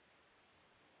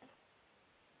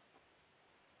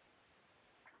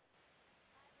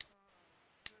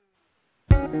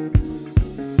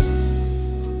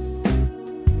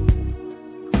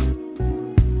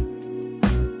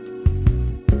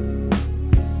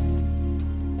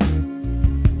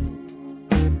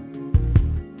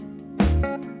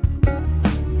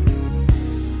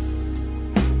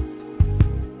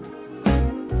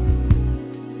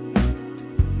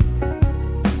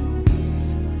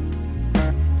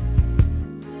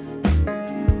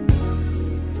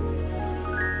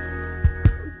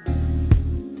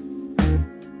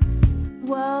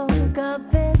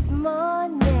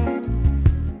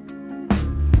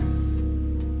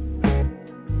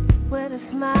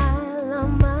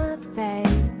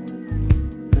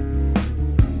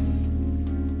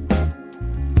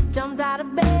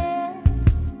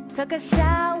 Took a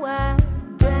shower,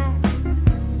 dressed,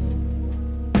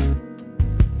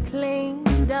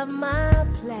 cleaned up my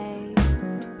place,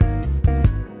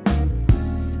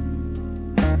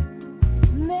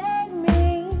 made me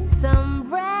some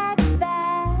breakfast,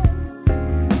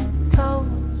 toast,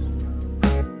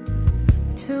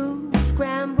 2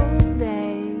 scrambled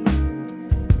eggs,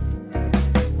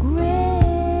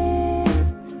 grits,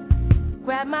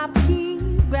 grabbed my pea,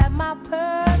 grabbed my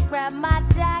purse, grabbed my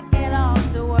jacket.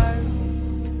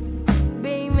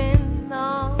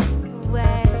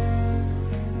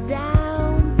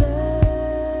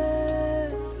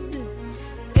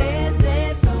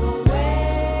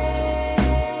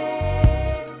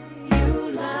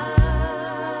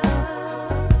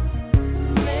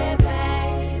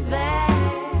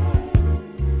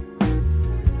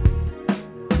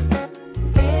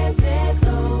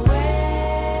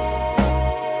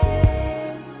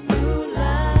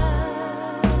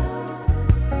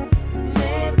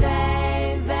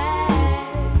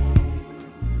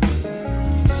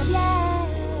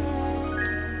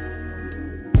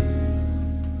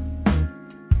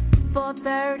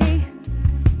 4:30.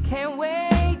 Can't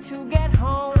wait to get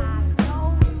home.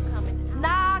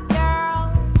 Nah,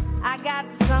 girl, I got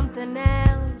something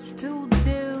else to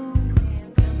do.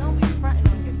 Don't be fronting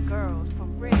on your girls, for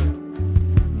real.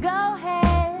 Go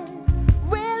ahead,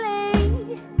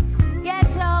 really, get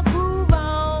your groove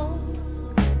on.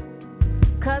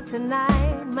 'Cause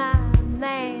tonight my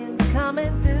man's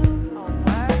coming through.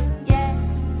 Yeah.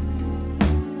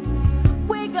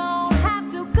 We gon'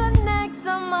 have to connect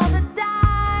some other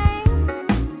time.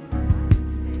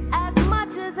 As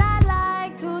much as I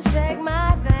like to shake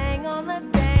my thing on the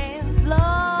dance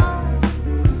floor,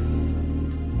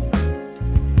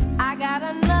 I got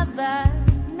another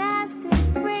nasty,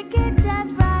 freaky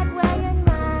just right where you're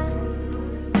mine.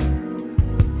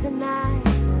 Tonight,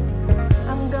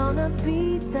 I'm gonna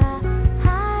beat the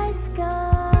high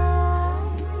sky.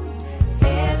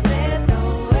 Is it the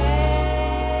way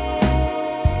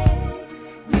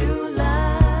you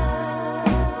love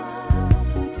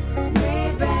me,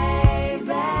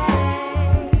 baby?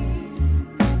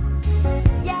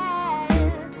 Yeah.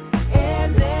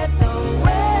 Is it the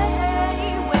way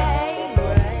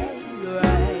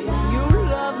you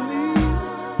love me,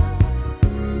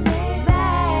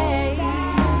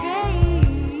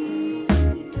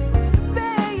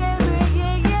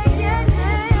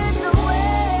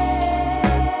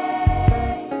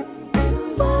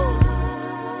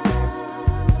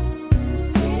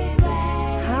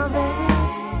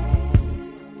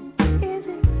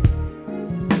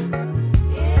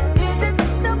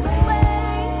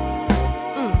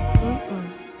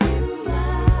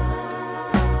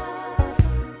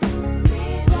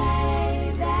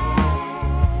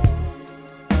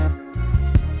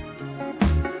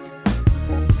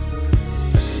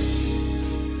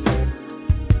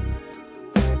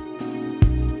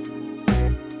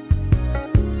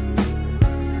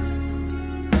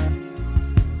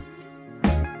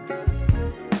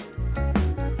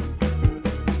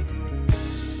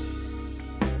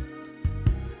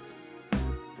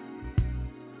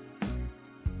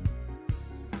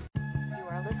 You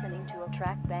are listening to a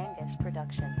Track Bangus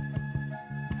production.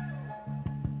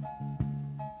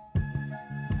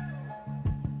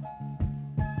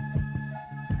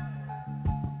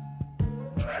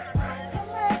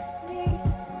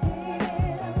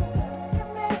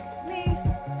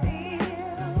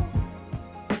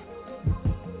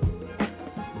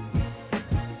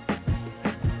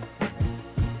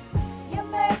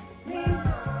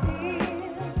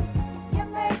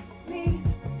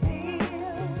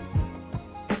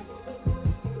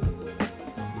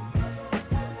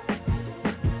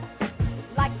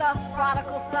 Like the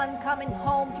prodigal son coming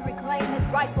home to reclaim his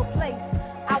rightful place,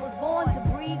 I was born to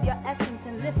breathe your essence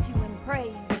and lift you in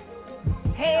praise.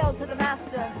 Hail to the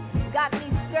master, got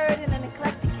me stirred in an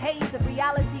eclectic haze of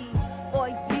reality, for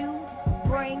you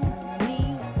bring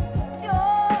me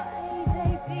joy,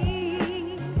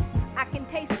 baby. I can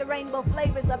taste the rainbow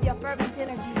flavors of your fervent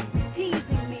energy,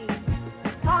 teasing me,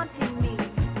 taunting me,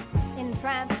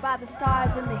 entranced by the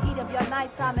stars in the heat of your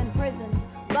nights I'm in prison.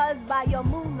 Buzzed by your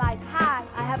moonlight, high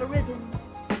I have arisen.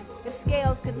 If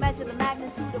scales could measure the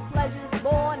magnitude of pleasures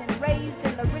born and raised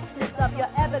in the richness of your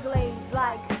Everglades,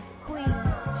 like Queen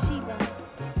Sheba,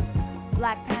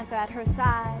 Black Panther at her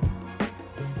side.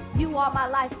 You are my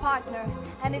life partner,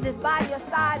 and it is by your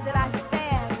side that I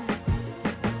stand.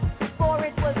 For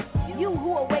it was you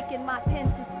who awakened my pen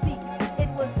to speak. It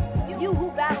was you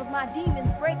who battled my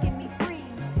demons, breaking me free.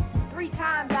 3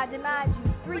 times I denied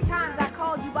you. 3 times I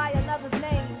called you by another's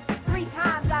name. 3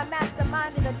 times I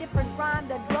masterminded a different rhyme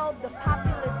that drove the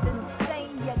populace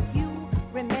insane. Yet you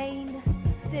remained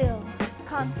still,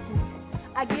 constant.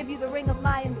 I give you the ring of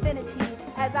my infinity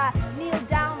as I kneel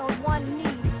down on one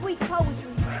knee. Sweet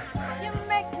poetry. You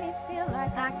make me feel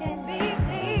like I can be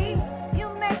free. You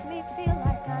make me feel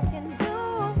like I can do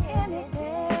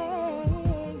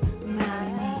anything. My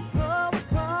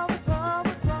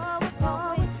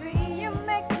poetry. You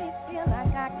make me feel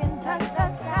like I can touch the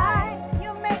sky.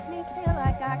 You make me feel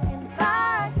like I can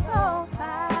fly so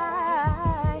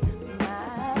high.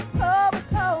 My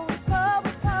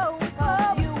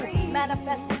you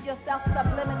manifested yourself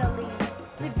subliminally,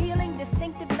 revealing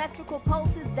distinctive metrical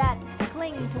pulses that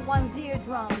cling to one's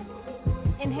eardrum.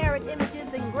 Inherit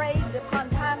images engraved upon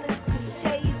timeless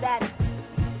cliches that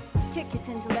kick it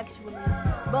intellectually,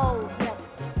 bold yet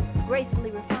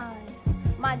gracefully refined.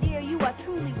 My dear, you are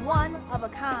truly one of a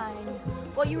kind,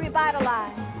 for you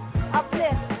revitalize,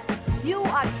 uplift. You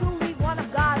are truly one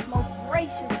of God's most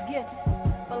gracious gifts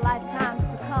for lifetimes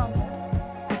to come.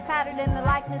 Patterned in the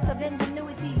likeness of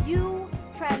ingenuity, you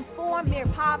transform mere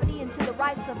poverty into the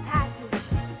rites of passage.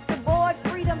 To board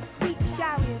freedom's sweet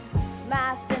chariot,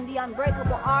 masked in the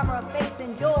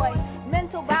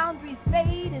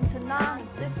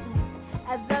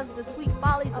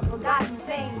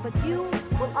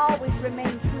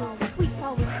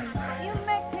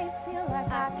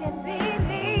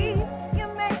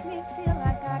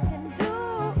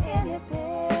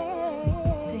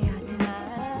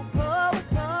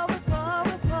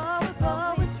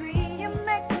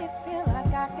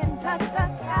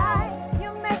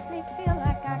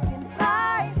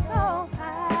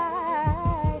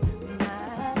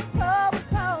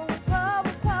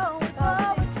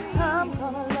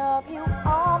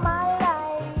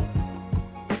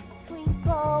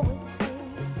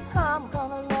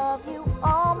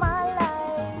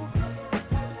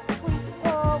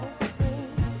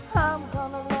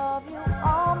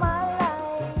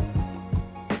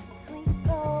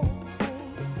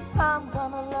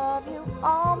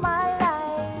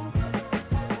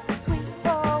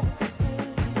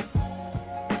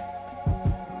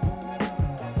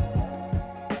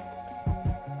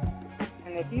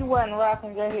you wasn't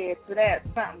rocking your head to that,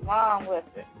 something wrong with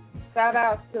it. Shout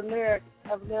out to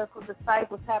Lyrical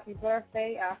Disciples. Happy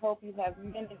birthday. I hope you have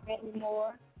many, many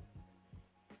more.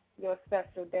 Your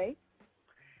special day.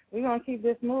 We're going to keep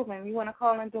this moving. You want to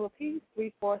call and do a piece?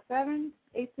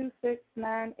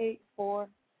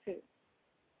 347-826-9842.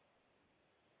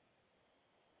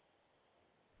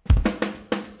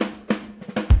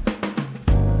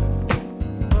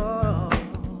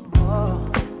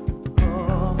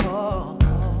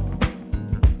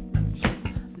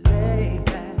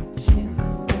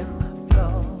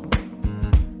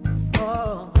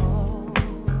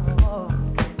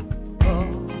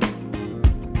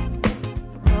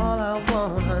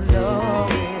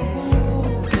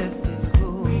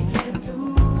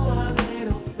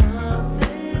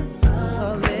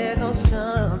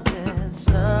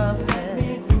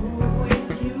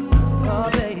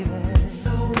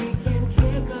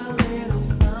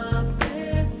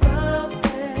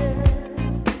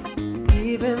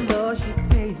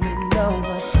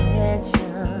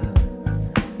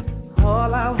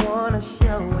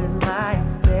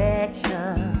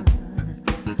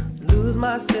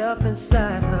 Myself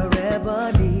inside her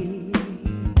ebony,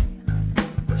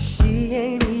 but she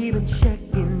ain't even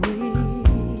checking me.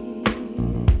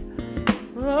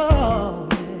 Oh,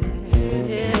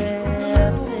 yeah,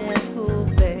 simple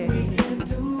babe.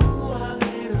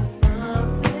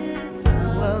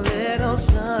 A little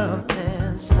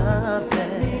something,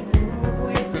 something.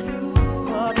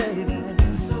 Oh, baby.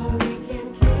 So we can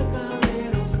kick a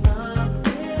little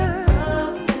something,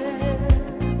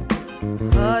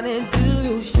 something. Honey,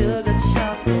 sugar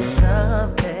chocolate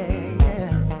something,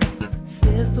 yeah.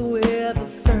 Sister with a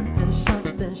certain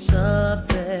something,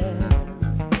 something.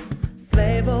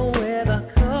 Flavor with a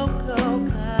cocoa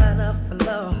kind of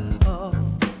flow.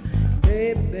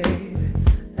 Baby,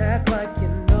 act like you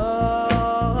know.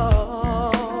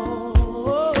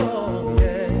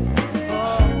 Yeah.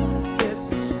 Oh, this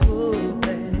is cool,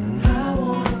 baby. I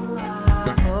wanna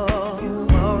ride.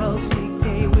 Tomorrow CK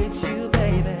with you,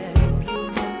 baby.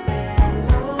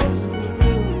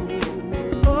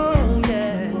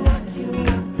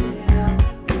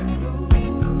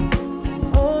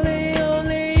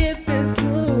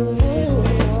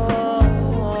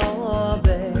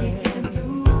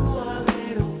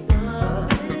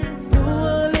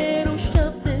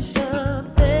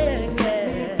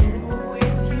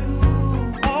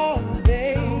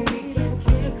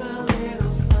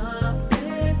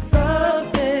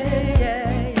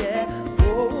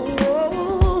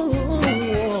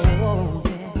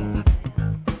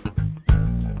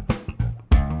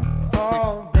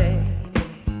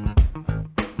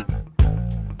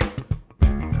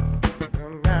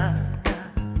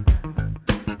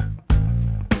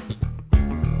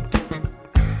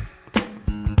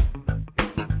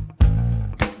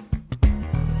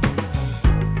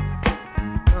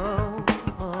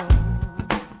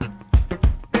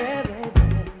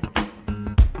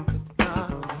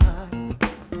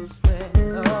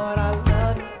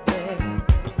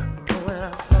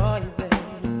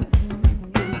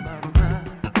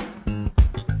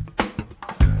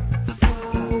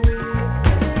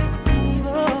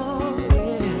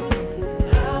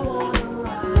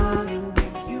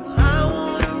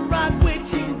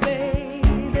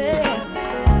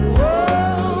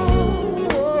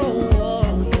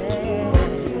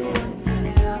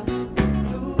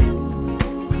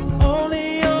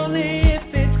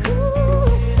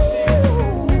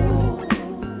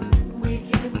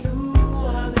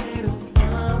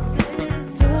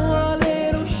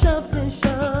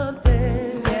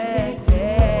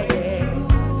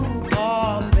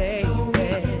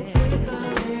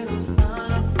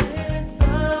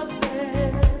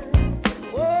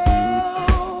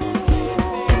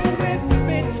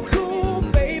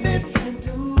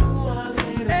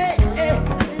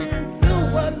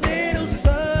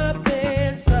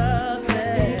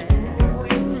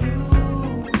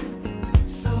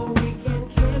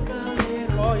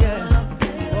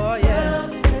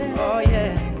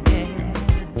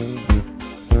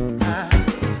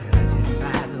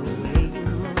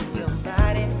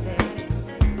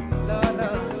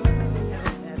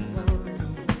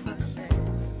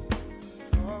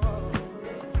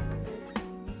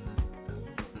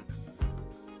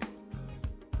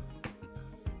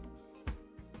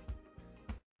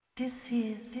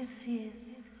 This is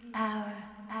our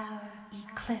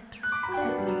eclipse.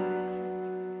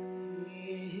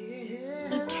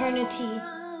 Eternity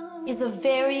is a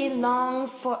very long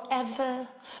forever,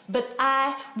 but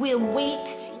I will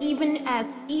wait even as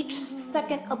each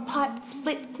second apart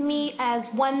splits me as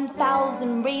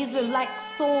 1,000 razor-like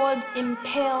swords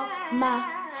impale my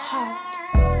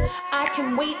heart. I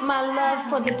can wait, my love,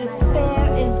 for the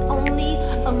despair is only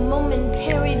a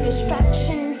momentary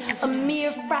distraction, a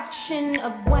mere fraction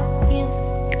of what is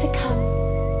to come.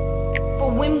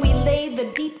 For when we lay,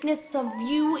 the deepness of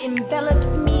you envelops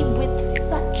me with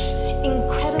such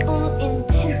incredible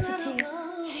intensity.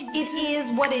 It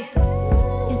is what it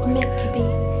is meant to be.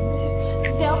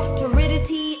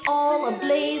 Self-turidity, all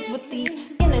ablaze with the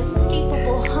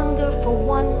inescapable hunger for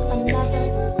one another.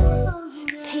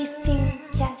 Tasting,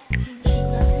 yes.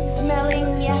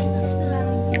 Smelling, yes.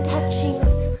 Touching,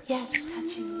 yes.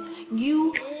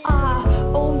 You are,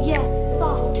 oh yes,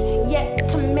 soft, yet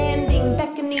commanding,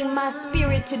 beckoning my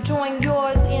spirit to join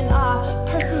yours in our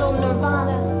personal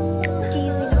nirvana,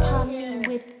 gazing upon me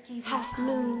with half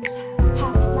moon,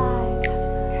 half lies,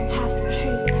 half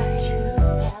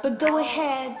truth. But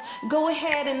go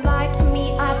ahead and lie to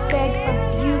me, I beg of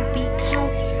you,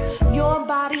 because your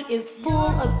body is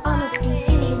full of honesty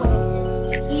anyway.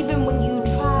 Even when you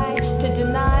try to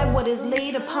deny what is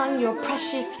laid upon your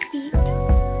precious feet,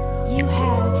 you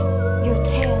have your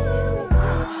tail,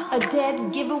 a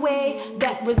dead giveaway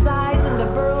that resides in the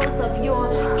burrows of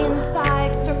your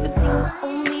inside, surfacing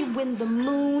only when the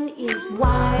moon is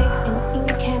wide and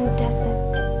incandescent,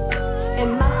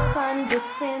 and my sun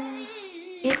descends.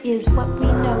 It is what we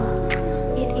know.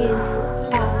 It is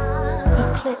our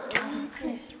eclipse.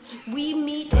 We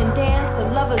meet and dance, the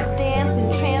lovers dance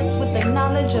in trance with the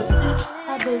knowledge of each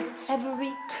other's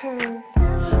every curve,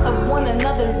 of one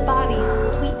another's bodies,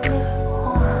 sweetness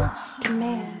on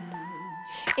command.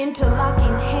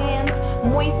 Interlocking hands,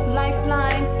 moist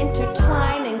lifelines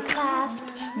intertwine and clasp,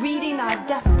 reading our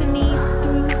destinies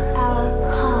through our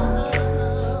palms,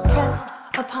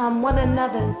 pressed upon one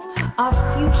another's. Our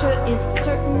future is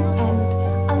certain and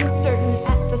uncertain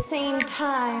at the same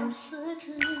time.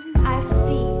 I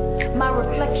see my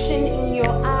reflection in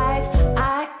your eyes.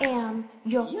 I am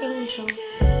your angel,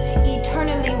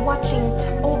 eternally watching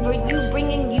over you,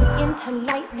 bringing you into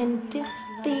light. And this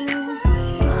thing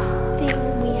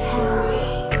we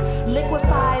have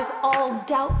liquefies all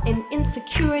doubt and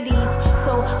insecurities.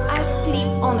 So I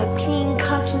sleep on a clean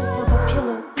conscience of a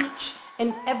pillow each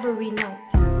and every night.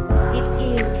 It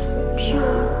is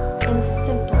pure and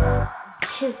simple,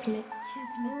 kismet.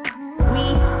 We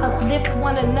uplift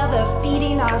one another,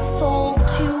 feeding our soul,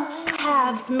 two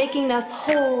halves, making us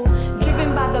whole.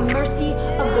 Driven by the mercy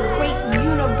of the great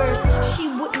universe,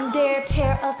 she wouldn't dare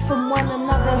tear us from one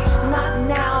another. Not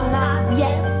now, not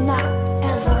yet, not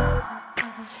ever.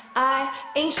 I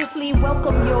anxiously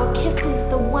welcome your kisses,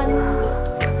 the ones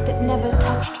that never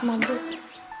touched my lips.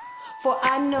 For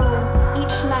I know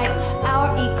each night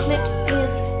our eclipse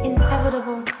is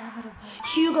inevitable.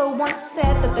 Hugo once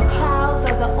said that the clouds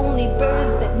are the only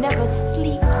birds that never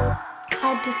sleep.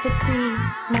 I disagree,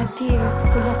 my dear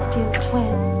celestial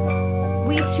twin.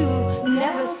 We two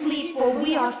never sleep, for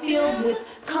we are filled with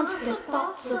constant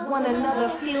thoughts of one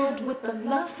another, filled with the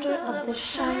luster of the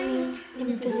shining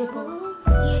invisible.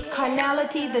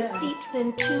 Carnality that seeps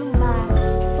into my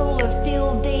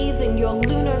solar-filled days and your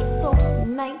lunar-soaked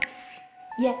nights.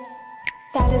 Yet,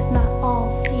 that is not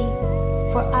all, see,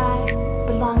 for I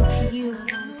belong to you,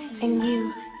 and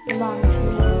you belong to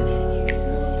me.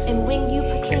 And when you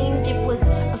proclaimed it was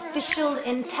official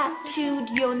and tattooed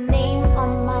your name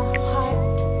on my heart,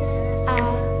 I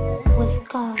was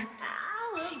gone.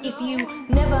 If you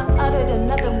never uttered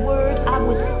another word, I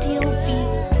would still be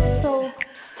so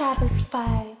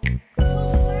satisfied.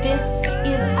 This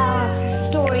is our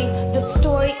story, the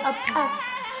story of us.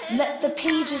 Let the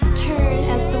pages turn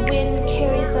as the wind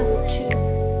carries us to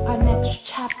our next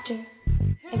chapter,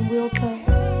 and we'll go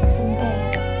from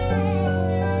there.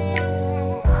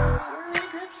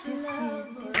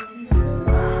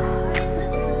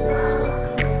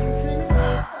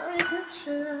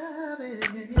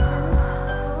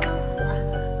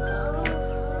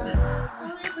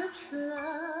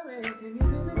 Love.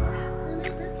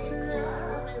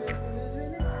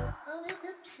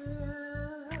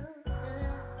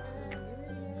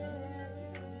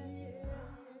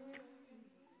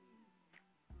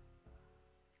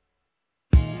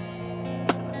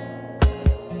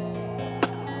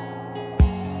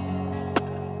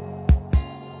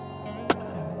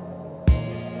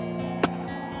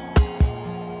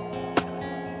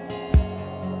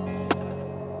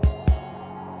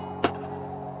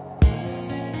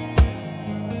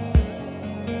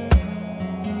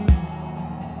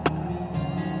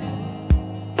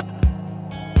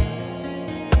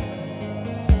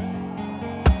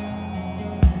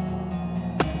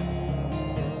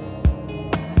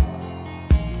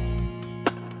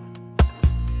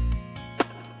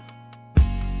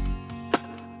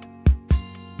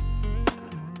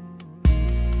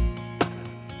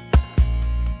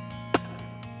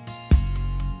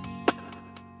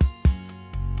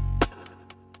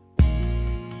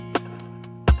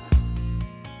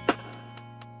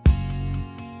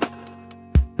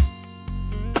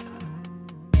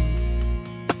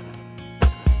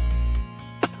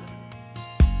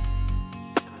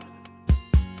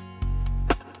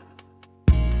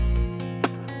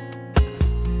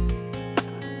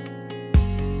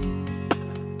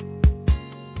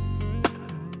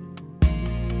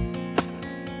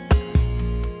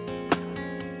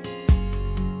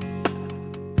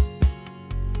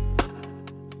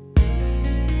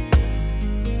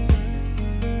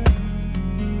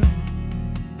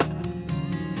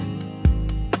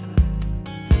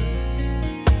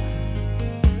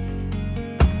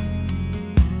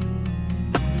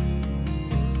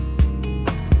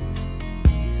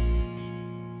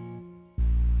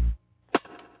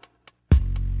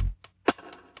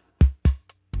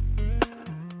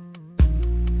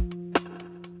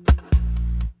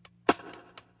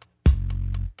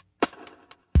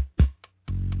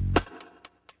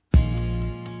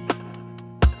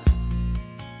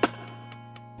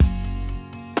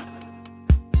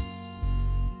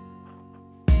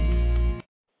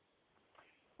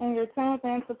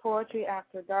 into Poetry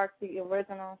After Dark, the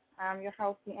original. I'm your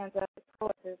host, the Angelic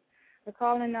Poetess. The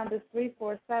call-in number is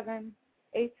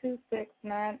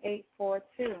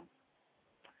 347-826-9842.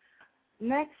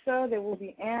 Next show that will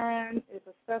be airing is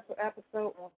a special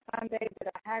episode on Sunday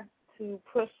that I had to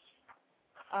push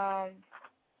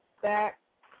back.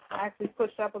 I actually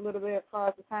pushed up a little bit as far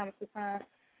as the time is concerned.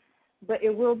 But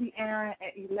it will be airing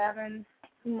at 11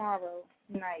 tomorrow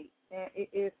night. And it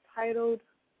is titled,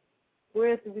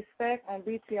 Where's the Respect on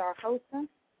BTR Hosting?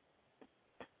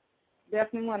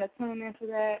 Definitely want to tune into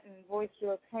that and voice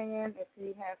your opinion if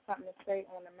you have something to say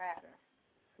on the matter.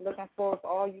 Looking forward for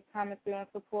all you coming through and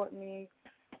support me,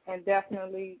 and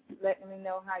definitely letting me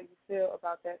know how you feel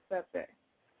about that subject.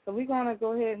 So we're going to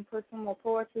go ahead and put some more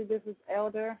poetry. This is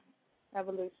Elder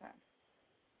Evolution.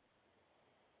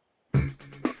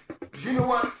 You know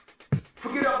what?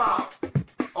 Forget about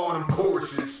all them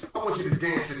choruses. I want you to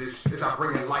dance to this as I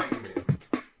bring enlightenment.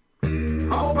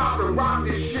 I'm about to rock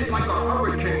this shit like a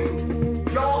hurricane.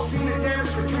 Y'all seen the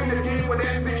damage Katrina did when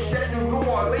that bitch set in New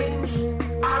Orleans?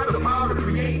 I have the power to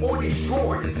create or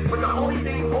destroy, but the only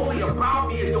thing holy about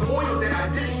me is the oil that I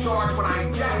discharge when I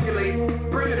ejaculate,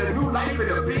 bringing a new life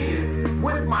into being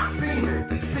with my semen.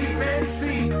 See, men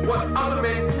see what other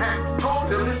men have taught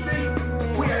them to see.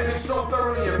 We have been so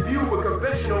thoroughly imbued with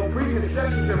conventional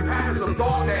preconceptions and patterns of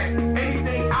thought that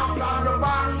anything outside of the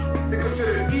box is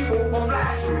considered evil or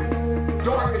blasphemy.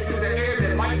 Darkness is the air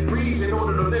that light breathes in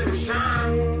order to live and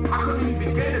shine. I couldn't even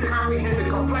begin to comprehend the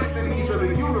complexities of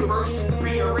the universe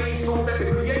being arranged so that the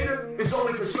Creator is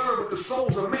only concerned with the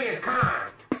souls of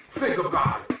mankind. Think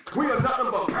about it. We are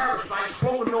nothing but parasites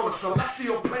floating on a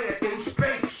celestial planet in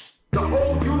space. The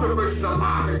whole universe is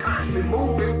alive and constantly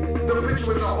moving. The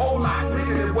picture is a whole lot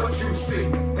bigger than what you see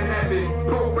and have been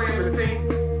programmed to think.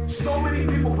 So many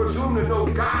people presume to know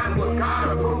God and what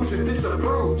God approves and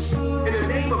disapproves. In the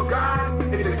name of God,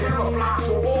 it's a camouflage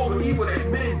for all the evil that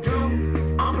men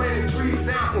do. I'm planting trees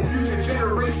now for future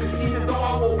generations, even though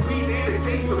I won't be there to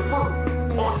taste the fruit.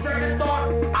 On second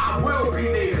thought, I will be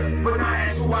there, but not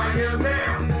as who I am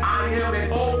now. I am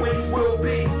and always will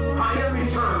be. I am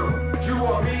eternal. You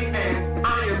are me and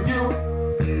I am you.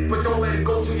 But don't let it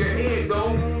go to your head,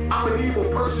 though. I'm an evil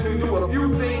person who do a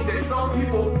few things that some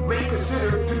people may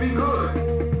consider to be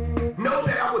good. Know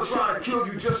that I will try to kill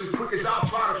you just as quick as I'll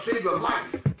try to save your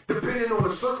life. Depending on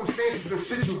the circumstances and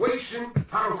situation,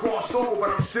 I don't cross over, but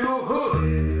I'm still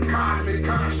hood. Cosmic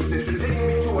consciousness is taking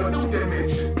me to a new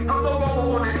dimension. I'm no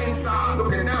longer on the inside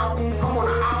looking out. I'm on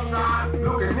the outside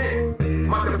looking in.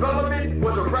 My development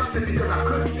was arrested because I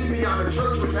couldn't see beyond the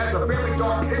church, which has a very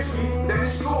dark history that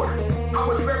is sordid. I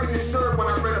was very disturbed when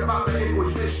I read about the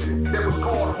Inquisition that was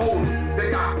called holy. They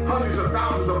got hundreds of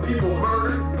thousands of people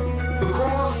murdered. The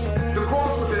cross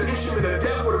was an instrument of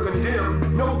death for the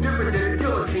condemned, no different than a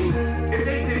guillotine. If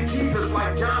they did Jesus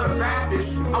like John the Baptist,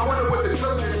 I wonder what the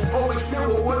church's holy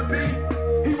symbol would be.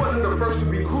 He wasn't the first to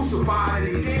be crucified,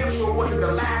 and he damn sure wasn't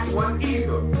the last one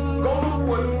either. Go look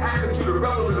what happened to the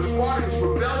rebels of the Spartans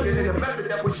rebellion and the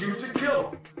method that was used to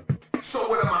kill them.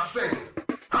 So what am I saying?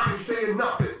 I ain't saying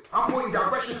nothing. I'm pointing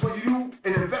directions for you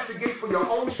and investigate for your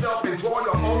own self and draw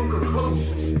your own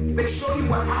conclusions. They show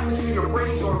you what happens to your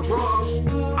brains on drugs.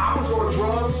 I was on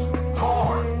drugs,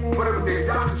 hard, but if the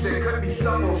doctor said cut me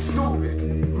stuck on stupid.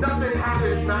 Nothing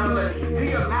happens now unless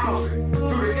he allows it.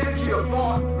 Through the energy of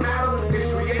thought, matter is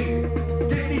created.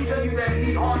 Didn't he tell you that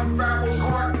he hardened Pharaoh's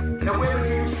heart? And whenever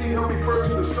you see him refer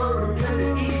to the serpent who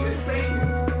tempted Eve and Satan,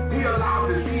 he allowed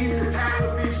disease,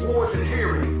 catastrophes, wars, and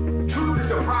tyranny. Truth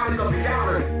is the product of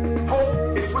reality.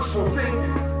 Hope is wishful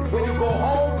thinking. When you go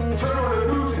home, turn on the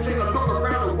news and take a look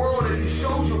around the world as he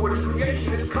shows you what his creation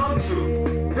has come to.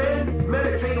 Then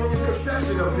meditate on your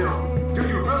conception of him. Do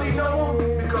you really know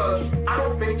him? Because I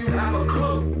don't think you have a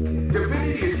clue.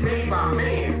 Divinity is made by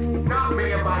man, not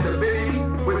man by divinity.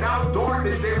 Without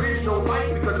darkness, there is no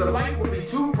light because the light would be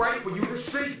too bright for you to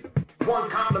see. One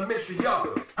complements the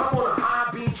other. I'm on a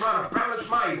high beam trying to balance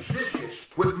my existence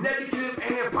with negative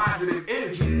and positive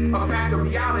energy, a fact of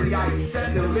reality I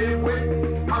accept and live with.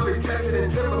 I've been tested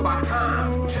and tempered by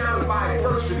time, challenged by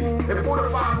adversity, and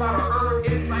fortified by the earned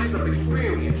insights of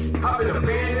experience. I've been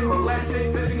abandoned,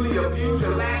 molested, physically abused,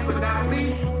 and last but not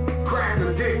least, crack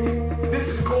addicted. This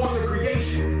is cause of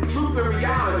creation, truth and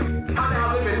reality. I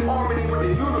now live in harmony with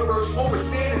the universe,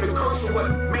 overstanding the curse of what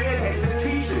man has been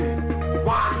teaching me.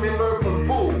 Wise men learn from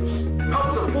fools. I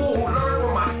was a fool who learned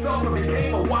from myself and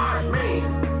became a wise man.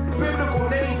 Biblical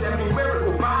names have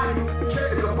numerical value.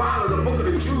 Check the Kabbalah, the book of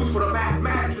the Jews, for the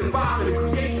mathematics involved in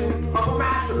the creation of a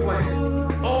master plan.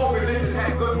 All religions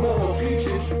have good moral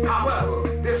teachings. However,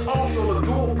 there's also a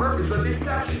dual purpose of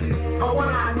deception. A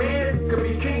one-eyed man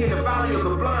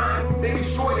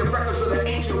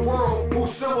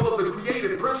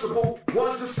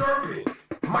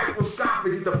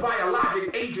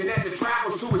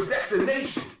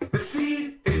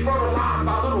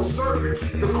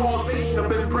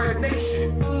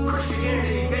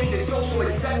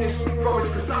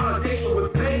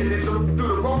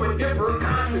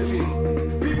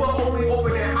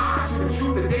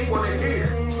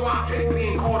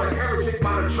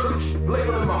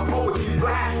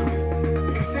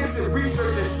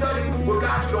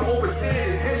or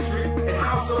overstated in history and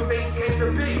how some things came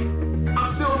to be.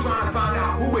 I'm still trying to find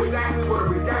out who exactly were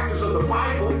the redactors of the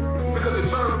Bible, because the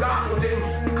term gospel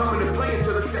didn't come into play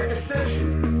until the 2nd century.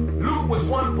 Luke was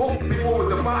one book before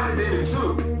it was divided into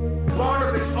two.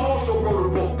 Barnabas also wrote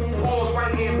a book, Paul's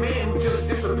right-hand man who just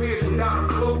disappears without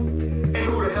a clue. And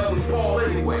who the hell was Paul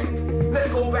anyway? Let's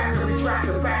go back and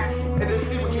retract the facts and then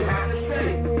see what you have to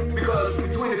say. Because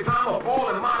between the time of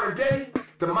Paul and modern day,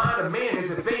 the mind of man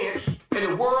has advanced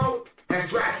and the world has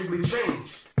drastically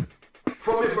changed.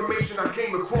 From information I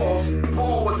came across,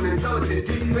 Paul was an intelligent,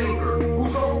 deep thinker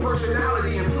whose own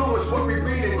personality influenced what we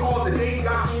read and call the name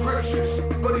God scriptures.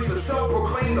 But he's a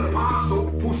self-proclaimed apostle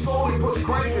who solely puts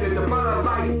Christ in the divine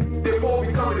light, therefore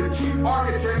becoming the chief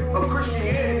architect of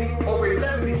Christianity over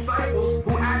 11 disciples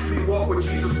who actually walked with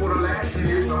Jesus for the last 2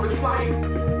 years of his life.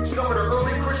 Some of the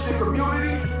early Christian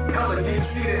communities held a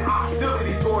deep-seated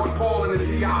hostility towards Paul and his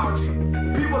theology.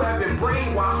 People have been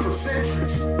brainwashed for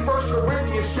centuries. 1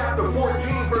 Corinthians chapter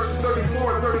 14, verses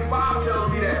 34 and 35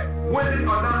 tells me that women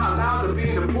are not allowed to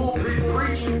be in the pulpit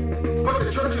preaching, but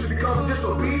the church has become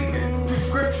disobedient to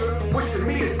scripture, which to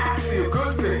me is actually a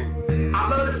good thing. I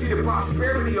love to see the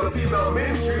prosperity of female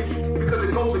ministries because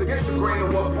it goes against the grain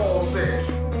of what Paul says.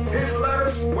 His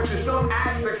letters, which in some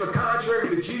aspects are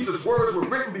contrary to Jesus' words, were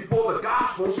written before the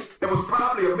Gospels and was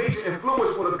probably a major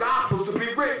influence for the Gospels to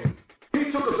be written. He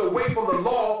took us away from the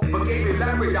law, but gave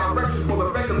elaborate directions for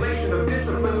the regulation of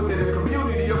discipline within the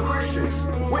community of Christians,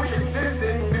 which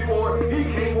existed before he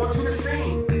came onto the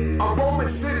scene. A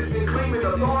Roman citizen claiming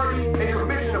authority and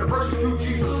commission to persecute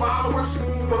Jesus' followers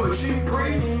from the chief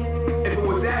priests. If it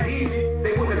was that easy,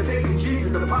 they wouldn't have taken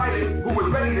Jesus to Pilate, who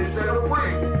was ready to set him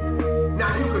free.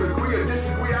 Now you can agree or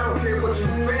disagree, I don't care what you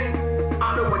think.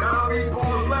 I know when I read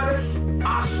Paul's letters,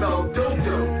 I smell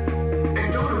doo-doo and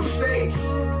doo-doo stinks.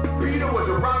 Peter was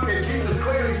a rock that Jesus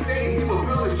clearly stated he will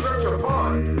build his church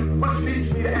upon. Which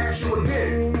leads me to ask you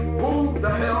again, who the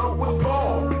hell was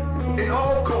Paul? In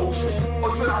all cultures,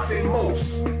 or should I say most,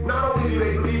 not only do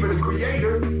they believe in a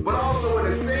creator, but also in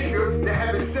a savior that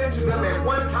had been sent to them at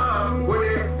one time where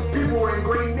their people were in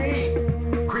great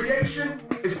need. Creation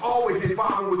is always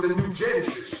evolving with a new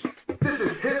genesis. This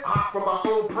is hip-hop from my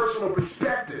own personal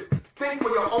perspective. Think for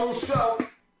your own self,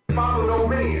 follow no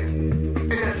man,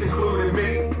 and that's including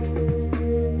me.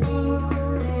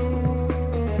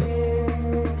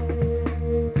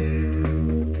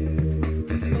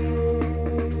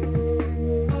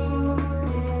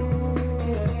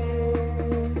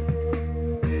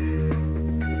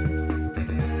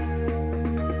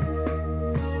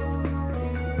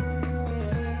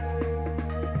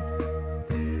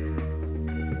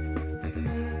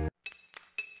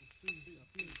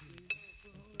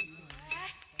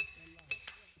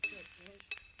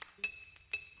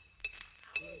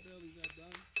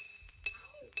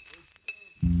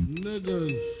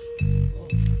 Niggas,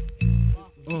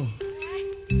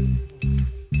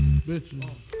 bitches,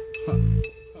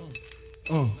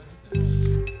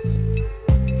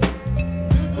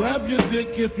 grab your dick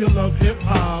if you love hip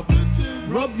hop.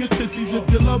 Rub your titties if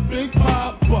you love Big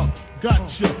Papa.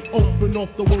 Gotcha. Open off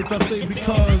the words I say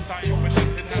because.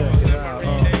 Check it out.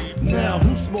 Now,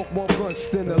 who smoke more blunts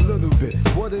than a little bit?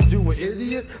 What are you, an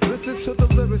idiot? Listen to the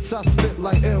lyrics I spit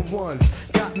like M1.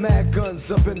 Got mad guns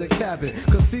up in the cabin,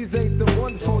 cause these ain't the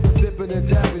ones for the dipping and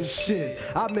dabbing shit.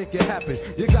 I make it happen.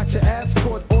 You got your ass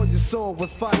caught on your soul with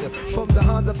fire from the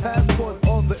Honda Passport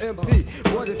or the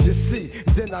MP. What if you see?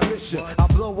 Then I miss you. I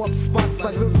blow up spots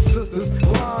like little sisters.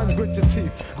 Grind, grit your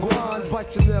teeth. Grind,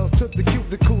 bite your nails. Took the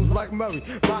cuticles like Murray.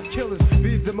 My killers,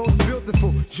 these the most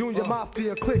beautiful. Junior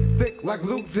Mafia click thick like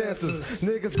Luke dancers.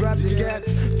 Niggas grab your gats.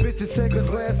 Bitches take a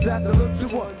glance at the look to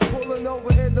one. Pulling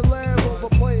over in the Land Rover,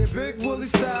 playing Big Willie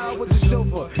style with the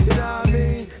chauffeur. You know what I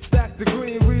mean? Stack the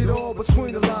green, read all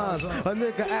between the lines. A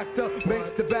nigga act up, makes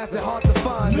the bastard hard to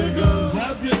find. Niggas,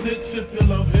 grab your dicks if you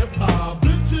love hip hop.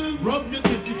 Bitches, rub your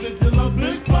titties if you love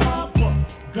Big Papa.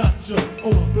 Gotcha.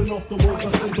 Open off the words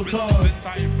I say because.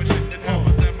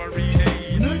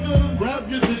 Niggas, grab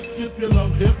your dicks if you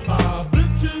love hip hop.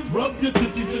 Bitches, rub your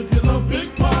titties if you love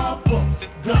Big Papa.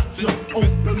 Gotcha.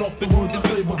 Open off the words I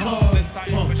say because.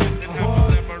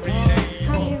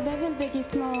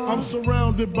 I'm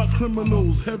surrounded by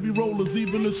criminals, heavy rollers,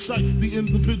 even the shiesty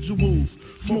individuals.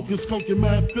 Smoking skunk and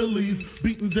mad Phillies,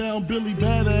 beating down Billy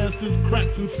badasses,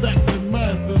 cracks and stacks and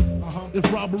masses.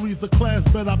 If robbery's a class,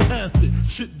 bet I pass it.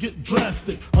 Shit get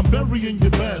drastic, I'm burying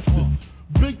your bastard.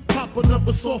 Big Papa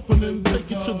never softening.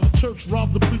 Take it to the church,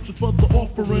 rob the preacher for the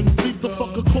offering. Leave the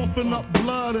fucker coughing up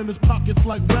blood in his pockets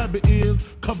like rabbit ears.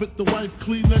 Covet the wife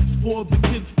Kleenex for the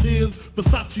kids' tears.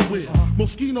 Versace wear,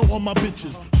 Moschino on my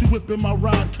bitches. She whipping my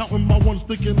ride, counting my ones,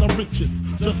 thinking I'm riches.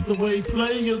 Just the way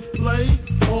players play,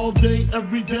 all day,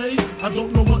 every day. I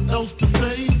don't know what else to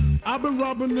say. I've been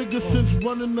robbing niggas since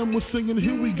running them was singing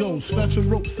Here We Go. Snatching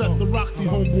ropes at the Roxy,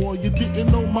 homeboy. You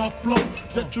didn't know my flow,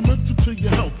 detrimental to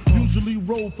your health. Usually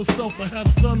roll for self, I have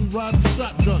son riding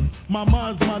shotgun. My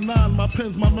mind's my 9, my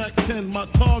pen's my Mac 10. My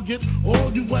target,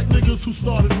 all you whack niggas who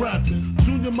started rapping.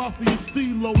 Junior Mafia,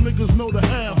 Stilo, niggas know the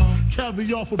half.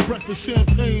 Caviar for breakfast,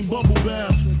 champagne, bubble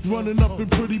baths. Running up in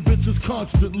pretty bitches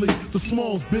constantly. The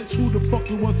smalls, bitch, who the fuck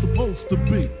it was supposed to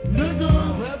be?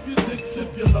 Nigga, grab your dicks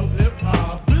if you love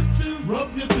hip-hop. Bitches,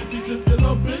 rub your dickies if you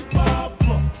love Big Pop.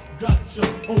 Gotcha,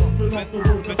 open up the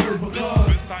world to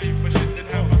overcome.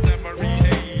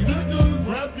 Niggas,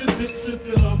 grab your dicks if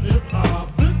you love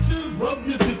hip-hop. Bitches, rub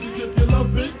your dickies if you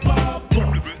love Big Pop.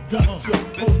 Gotcha,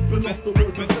 open up the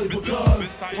world to overcome.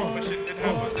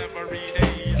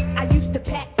 I used to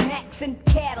pack Macs and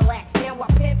Cadillacs. Now I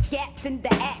pimp gats in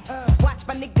the act. Watch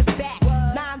my niggas back.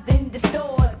 Nines in the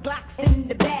stores, Glocks in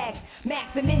the bags.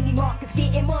 Max and Indy Markets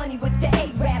getting money with the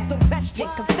A-Rap. No question,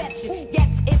 confession. Yes,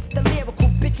 it's the lyrical.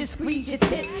 Bitches squeeze your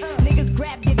tits. Niggas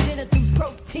grab your genitals,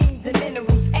 proteins and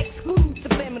minerals. Exclude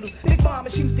subliminals. Big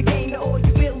mamas used to gain the all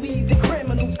you billies and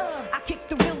criminals. I kick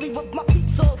the willy with my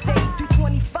peeps all day.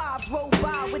 225 roll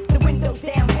by with the windows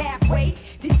down halfway.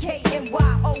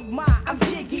 DKNY, oh my, I'm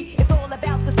jiggy. It's all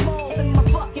about the smalls and my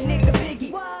fucking nigga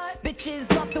Biggie. What? Bitches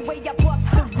love the way I bust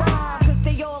the rhyme, cause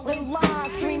they all in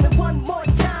line, screaming one more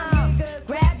time.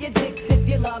 Grab your dicks if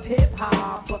you love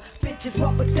hip-hop. Bitches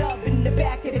rubber dub in the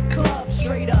back of the club,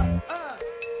 straight up.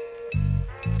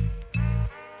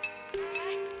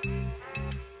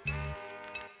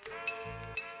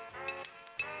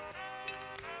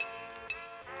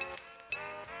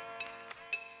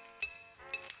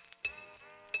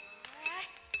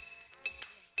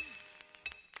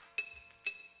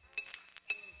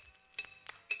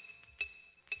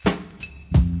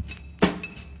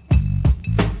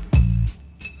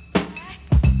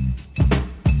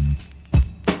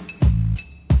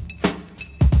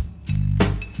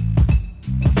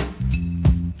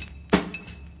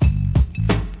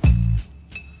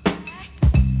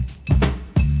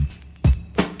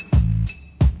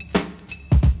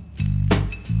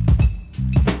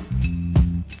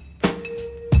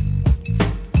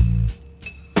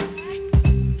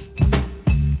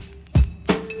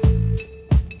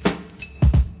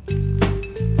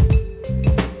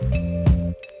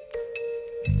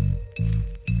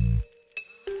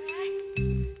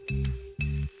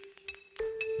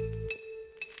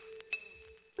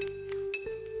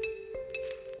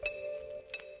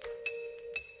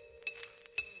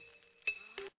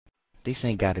 This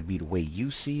ain't gotta be the way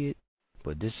you see it,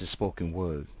 but this is spoken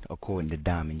word, according to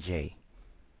Diamond J.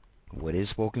 What is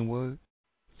spoken word?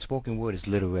 Spoken word is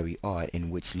literary art in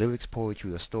which lyrics,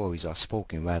 poetry, or stories are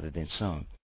spoken rather than sung.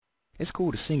 It's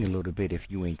cool to sing a little bit if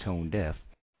you ain't tone deaf.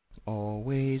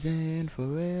 Always and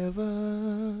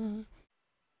forever.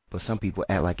 But some people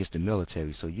act like it's the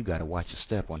military, so you gotta watch your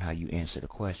step on how you answer the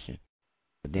question.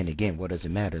 But then again, what does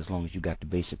it matter as long as you got the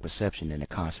basic perception and the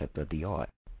concept of the art?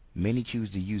 Many choose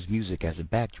to use music as a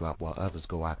backdrop while others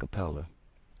go a cappella.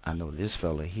 I know this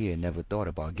fella here never thought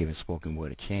about giving spoken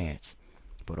word a chance,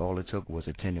 but all it took was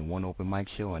attending one open mic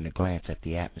show and a glance at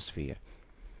the atmosphere.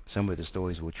 Some of the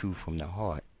stories were true from the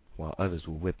heart, while others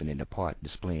were whipping it apart,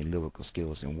 displaying lyrical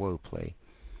skills and wordplay.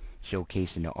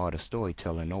 Showcasing the art of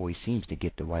storytelling always seems to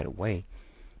get the right away,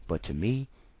 but to me,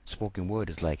 spoken word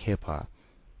is like hip-hop.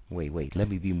 Wait, let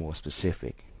me be more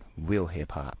specific. Real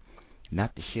hip-hop.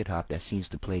 Not the shit-hop that seems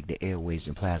to plague the airwaves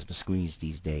and plasma screens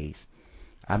these days.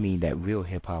 I mean that real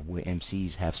hip-hop where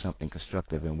MCs have something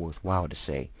constructive and worthwhile to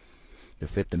say. The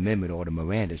Fifth Amendment or the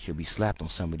Miranda should be slapped on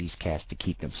some of these cats to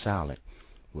keep them silent.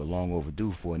 We're long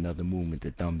overdue for another movement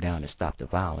to dumb down and stop the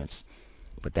violence.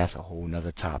 But that's a whole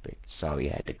nother topic.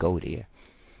 Sorry I had to go there.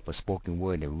 But spoken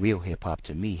word and real hip-hop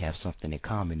to me have something in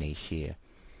common they share.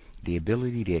 The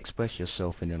ability to express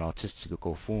yourself in an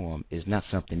artistical form is not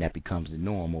something that becomes the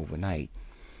norm overnight.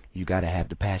 You gotta have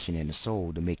the passion and the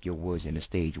soul to make your words and the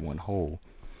stage one whole.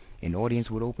 An audience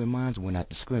with open minds will not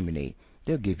discriminate.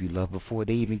 They'll give you love before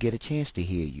they even get a chance to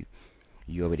hear you.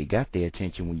 You already got their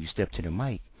attention when you step to the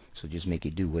mic, so just make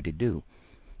it do what it do.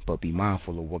 But be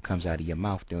mindful of what comes out of your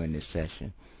mouth during this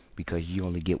session, because you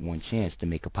only get one chance to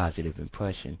make a positive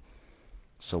impression.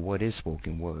 So what is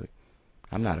spoken word?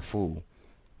 I'm not a fool.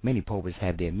 Many poets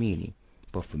have their meaning,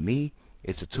 but for me,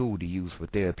 it's a tool to use for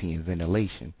therapy and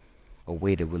ventilation. a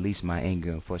way to release my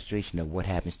anger and frustration of what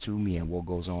happens to me and what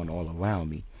goes on all around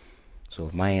me. So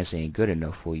if my answer ain't good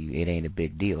enough for you, it ain't a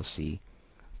big deal, see?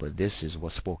 But this is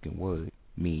what spoken word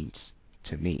means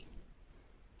to me.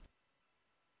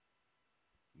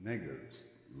 Niggas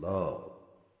love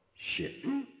shit.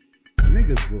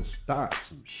 Niggas will start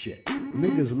some shit.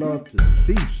 Niggas love to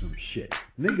see some shit.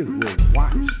 Niggas will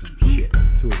watch some shit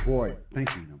to avoid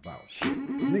thinking about shit.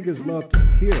 Niggas love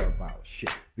to hear about shit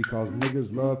because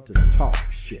niggas love to talk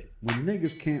shit. When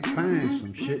niggas can't find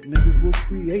some shit, niggas will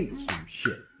create some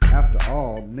shit. After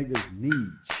all, niggas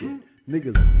need shit.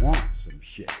 Niggas want some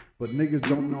shit, but niggas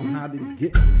don't know how to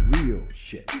get the real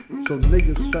shit. So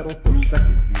niggas settle for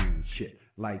secondhand shit,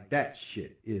 like that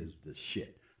shit is the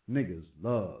shit. Niggas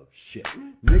love shit.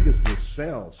 Niggas will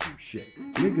sell some shit.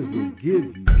 Niggas will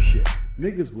give you shit.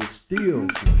 Niggas will steal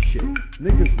some shit.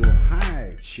 Niggas will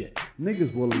hide shit.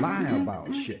 Niggas will lie about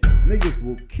shit. Niggas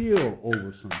will kill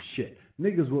over some shit.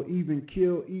 Niggas will even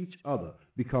kill each other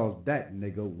because that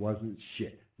nigga wasn't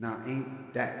shit. Now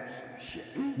ain't that some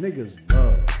shit? Niggas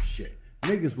love shit.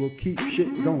 Niggas will keep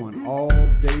shit going all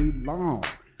day long.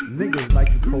 Niggas like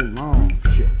to prolong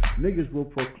shit. Niggas will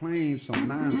proclaim some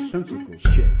nonsensical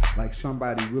shit like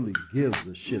somebody really gives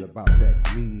a shit about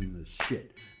that meaningless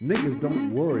shit. Niggas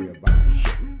don't worry about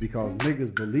shit because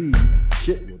niggas believe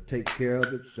shit will take care of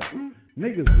itself.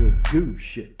 Niggas will do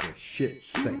shit for shit's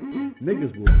sake.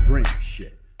 Niggas will drink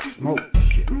shit, smoke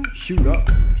shit, shoot up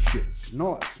some shit,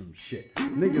 snort some shit.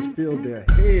 Niggas fill their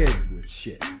heads with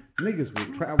shit. Niggas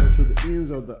will travel to the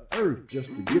ends of the earth just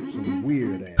to get some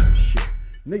weird ass shit.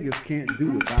 Niggas can't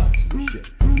do without some shit.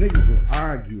 Niggas will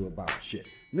argue about shit.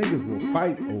 Niggas will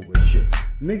fight over shit.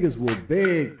 Niggas will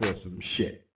beg for some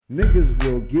shit. Niggas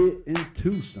will get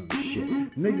into some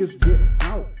shit. Niggas get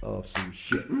out of some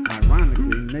shit.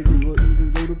 Ironically, niggas will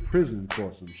even go to prison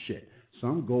for some shit.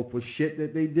 Some go for shit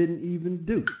that they didn't even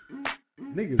do.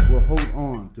 Niggas will hold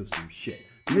on to some shit.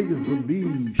 Niggas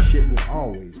believe shit will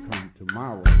always come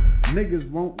tomorrow. Niggas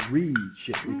won't read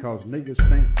shit because niggas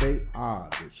think they are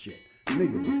the shit.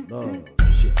 Niggas love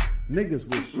shit. Niggas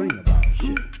will sing about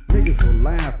shit. Niggas will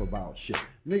laugh about shit.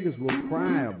 Niggas will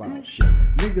cry about shit.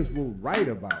 Niggas will write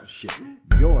about shit.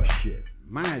 Your shit,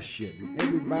 my shit, and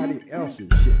everybody else's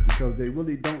shit because they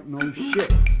really don't know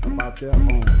shit about their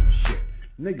own shit.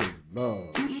 Niggas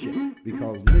love shit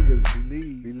because niggas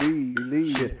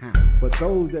believe shit happens. But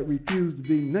those that refuse to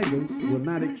be niggas will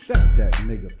not accept that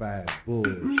nigga-fied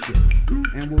bullshit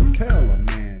and will tell a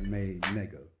man-made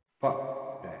nigga,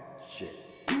 fuck that shit.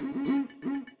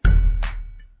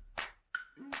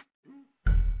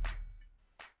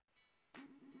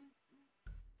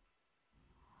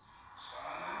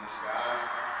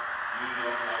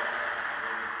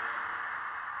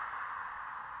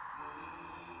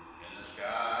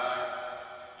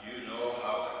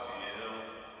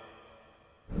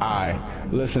 I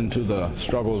listen to the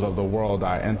struggles of the world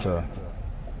I enter.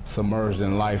 Submerged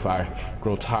in life, I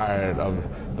grow tired of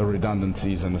the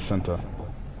redundancies in the center.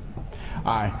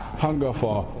 I hunger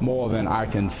for more than I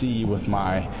can see with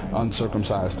my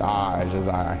uncircumcised eyes as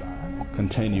I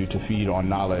continue to feed on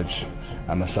knowledge,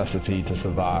 a necessity to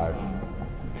survive.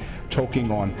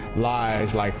 Choking on lies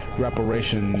like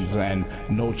reparations and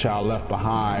no child left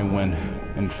behind when,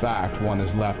 in fact, one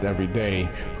is left every day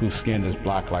whose skin is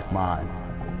black like mine.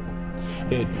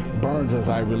 It burns as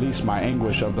I release my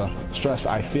anguish of the stress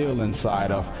I feel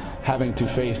inside of having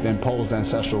to face the imposed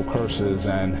ancestral curses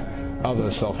and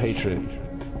other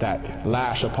self-hatred that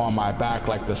lash upon my back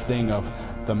like the sting of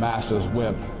the master's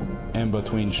whip in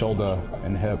between shoulder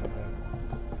and hip.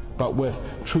 But with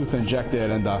truth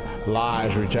injected and the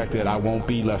lies rejected, I won't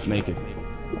be left naked.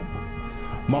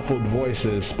 Muffled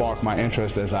voices spark my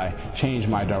interest as I change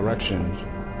my direction.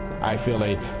 I feel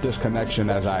a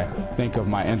disconnection as I think of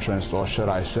my entrance, or should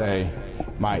I say,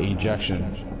 my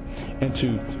ejection.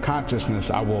 Into consciousness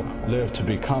I will live to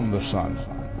become the sun,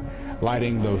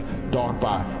 lighting the dark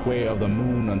by way of the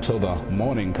moon until the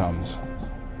morning comes.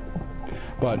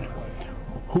 But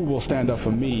who will stand up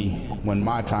for me when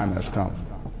my time has come?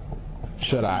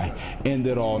 Should I end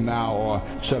it all now, or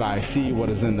should I see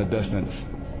what is in the distance?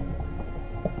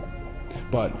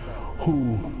 But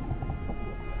who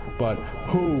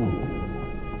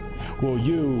will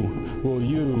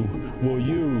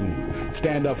you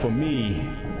stand up for me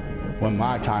when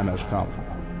my time has come?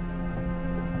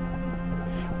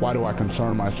 Why do I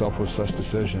concern myself with such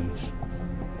decisions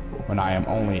when I am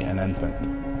only an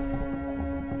infant?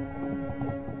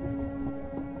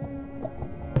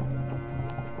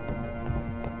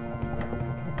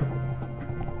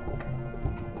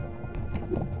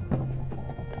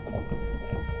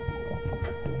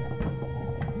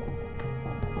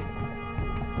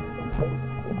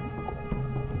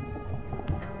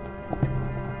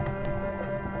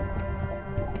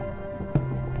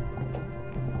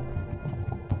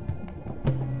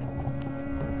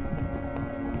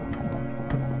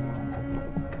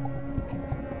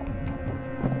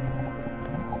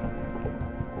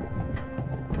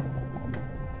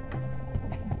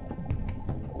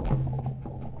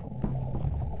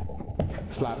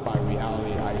 Slapped by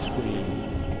reality ice cream.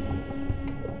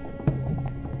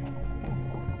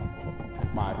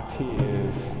 My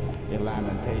tears in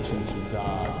lamentation to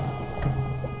God.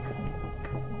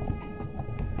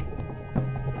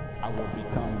 I will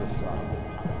become the sun,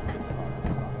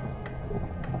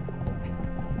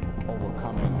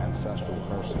 overcoming ancestral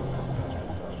curses.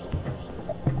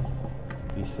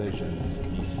 Decision,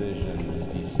 decision,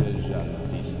 decision,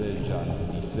 decision,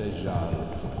 decision.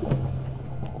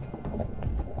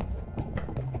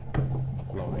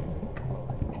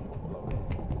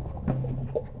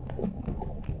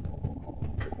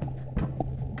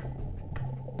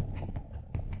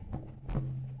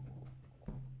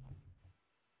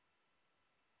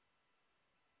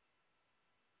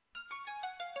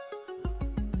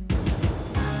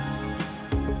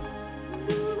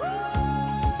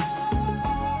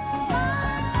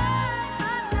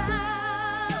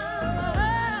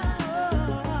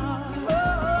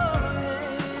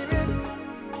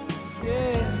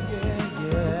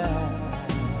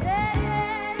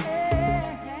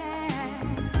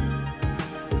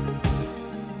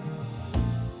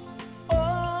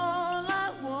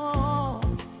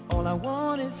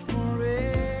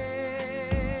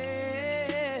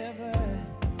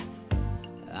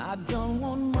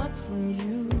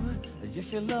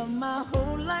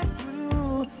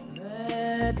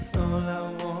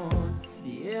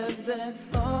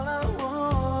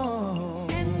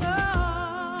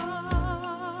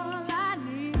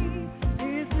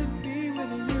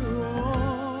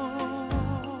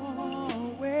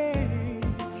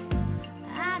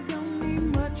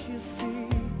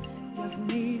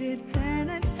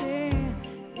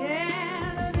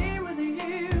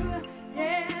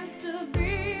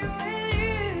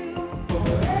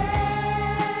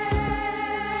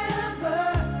 Forever,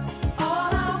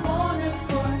 all I want is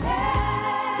forever.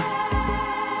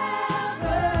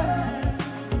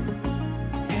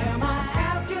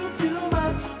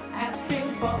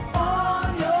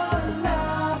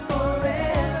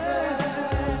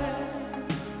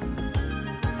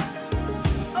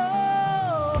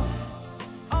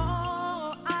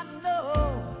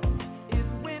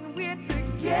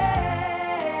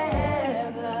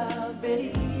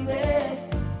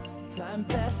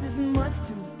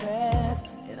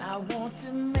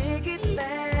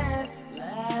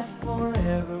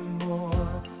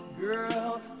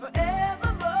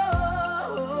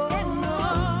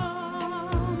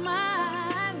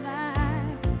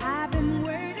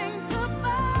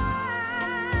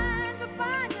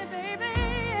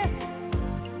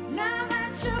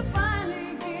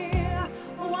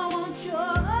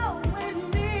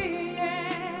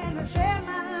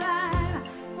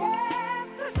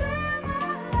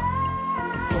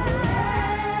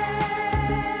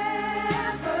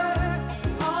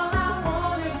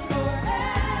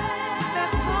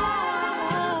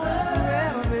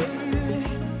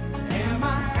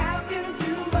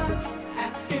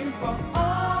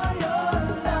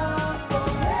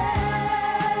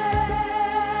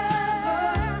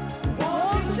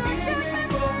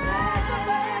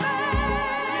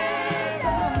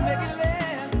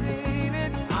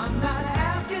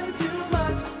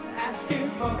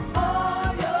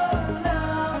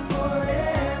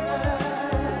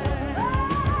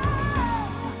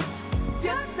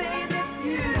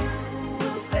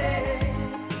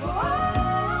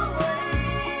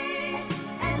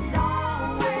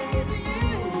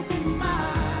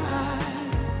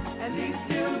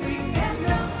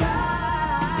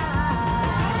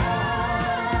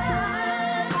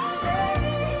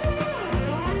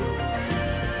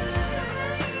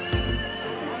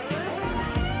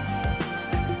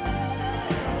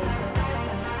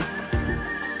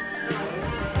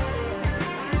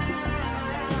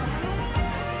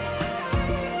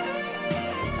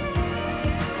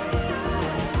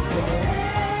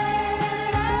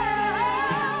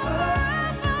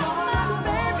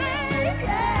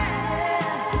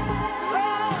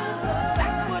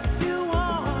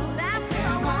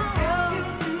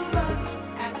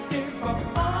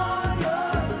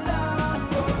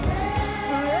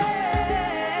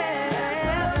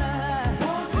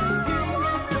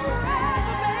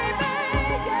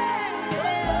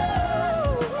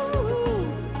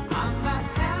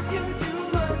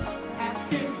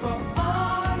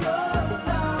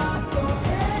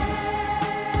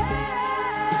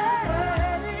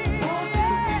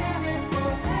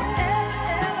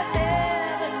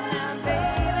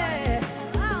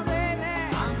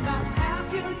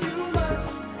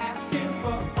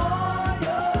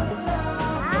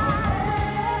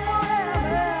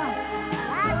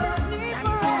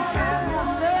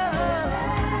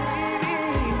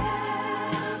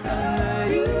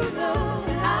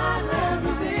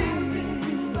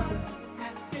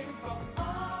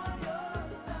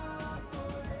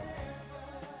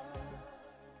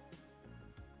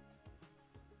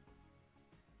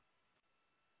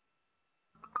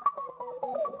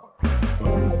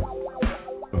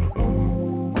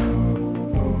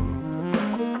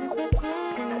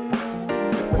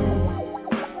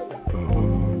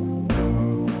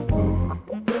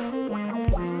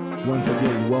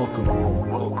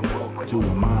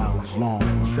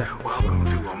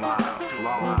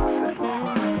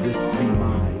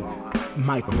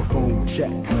 Microphone check.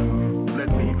 Let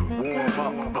me warm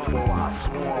up before I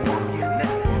swarm up your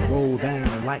neck. Roll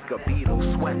down like a beetle,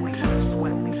 sweaty.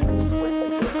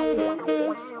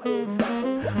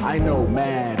 I know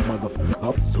mad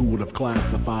motherfuckers who would have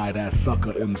classified as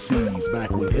sucker MCs back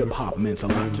when hip-hop meant a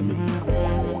lot to me.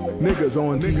 Niggas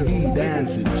on TV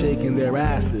dancing, shaking their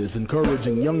asses,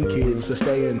 encouraging young kids to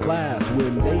stay in class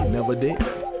when they never did.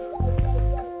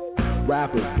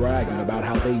 Rappers bragging about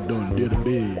how they done did a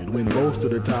bid, when most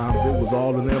of the time it was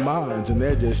all in their minds, and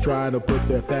they're just trying to put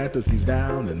their fantasies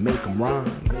down and make them rhyme.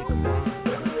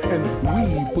 And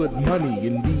we put money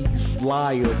in these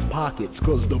liars' pockets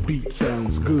cause the beat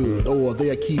sounds good, or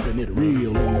they're keeping it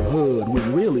real in the hood,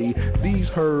 when really these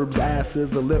herbs'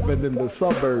 asses are living in the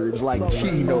suburbs like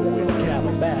Chino and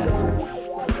Calabasas.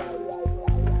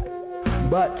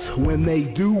 But when they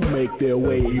do make their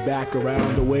way back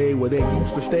around the way where they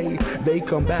used to stay, they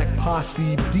come back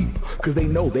posse deep, cause they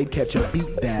know they'd catch a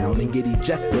beat down and get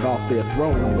ejected off their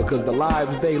throne, because the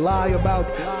lives they lie about,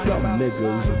 some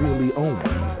niggas really own.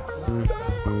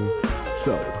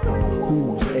 So,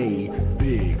 who's a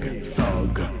big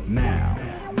thug now?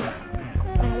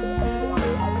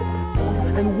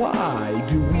 And why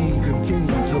do we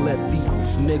continue to let these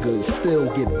niggas still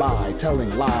get by, telling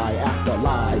lie after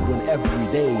lie, when every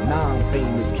day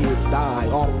non-famous kids die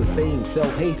off the same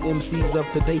self-hate MCs of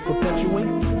today perpetuate?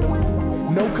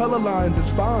 No color lines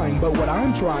is fine, but what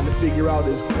I'm trying to figure out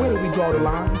is, where do we draw the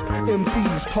line?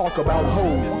 MCs talk about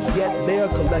hoes, yet they're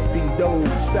collecting dough,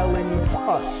 selling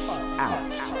us out.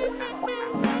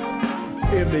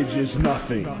 Image is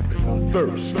nothing,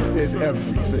 thirst is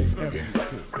everything.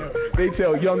 They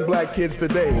tell young black kids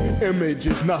today, image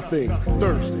is nothing,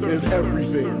 thirst is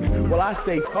everything. Well, I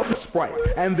stay up a Sprite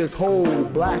and this whole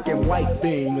black and white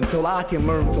thing until I can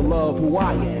learn to love who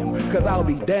I am. Cause I'll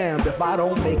be damned if I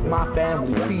don't make my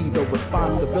family see the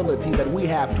responsibility that we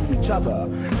have to each other.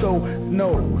 So,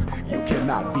 no, you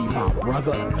cannot be my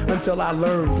brother until I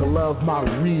learn to love my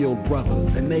real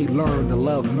brothers and they learn to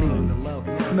love me.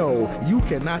 No, you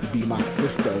cannot be my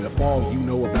sister if all you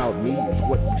know about me is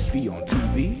what you see on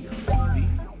TV.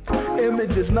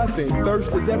 Image is nothing, thirst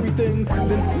is everything.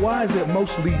 Then why is it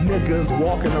mostly niggas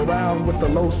walking around with the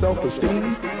low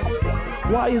self-esteem?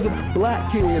 Why is it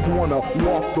black kids wanna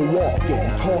walk the walk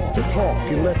and talk the talk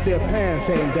and let their pants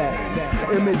hang back?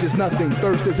 Image is nothing,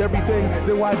 thirst is everything.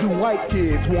 Then why do white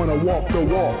kids wanna walk the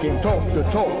walk and talk the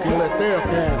talk and let their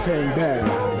pants hang back?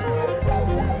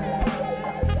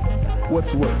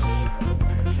 What's worse,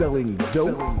 selling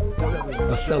dope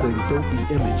or selling dopey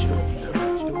images?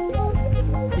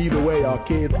 Either way, our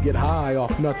kids get high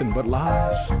off nothing but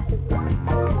lies.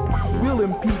 We'll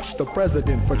impeach the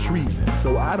president for treason,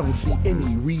 so I don't see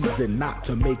any reason not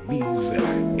to make these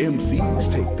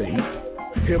MCs take the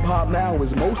heat. Hip-hop now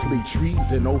is mostly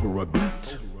treason over a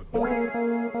beat.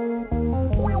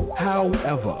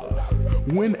 However,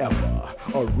 whenever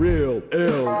a real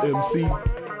MC,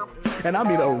 and I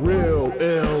mean a real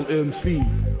MC,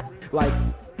 like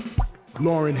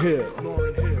Lauryn Hill,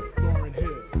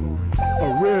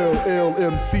 a real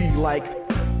MC like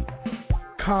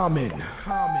Common,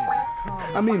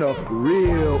 I mean a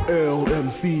real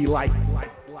MC like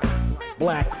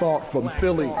Black Thought from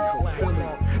Philly,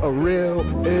 a real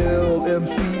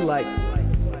MC like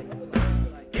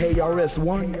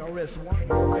KRS-One.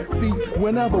 See,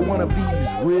 whenever one of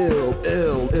these real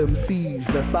MCs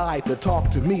decide to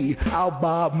talk to me, I'll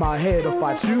bob my head if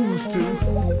I choose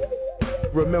to.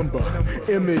 Remember,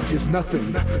 image is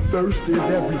nothing, thirst is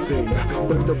everything,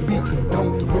 but the beat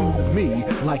don't move me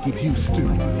like it used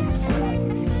to.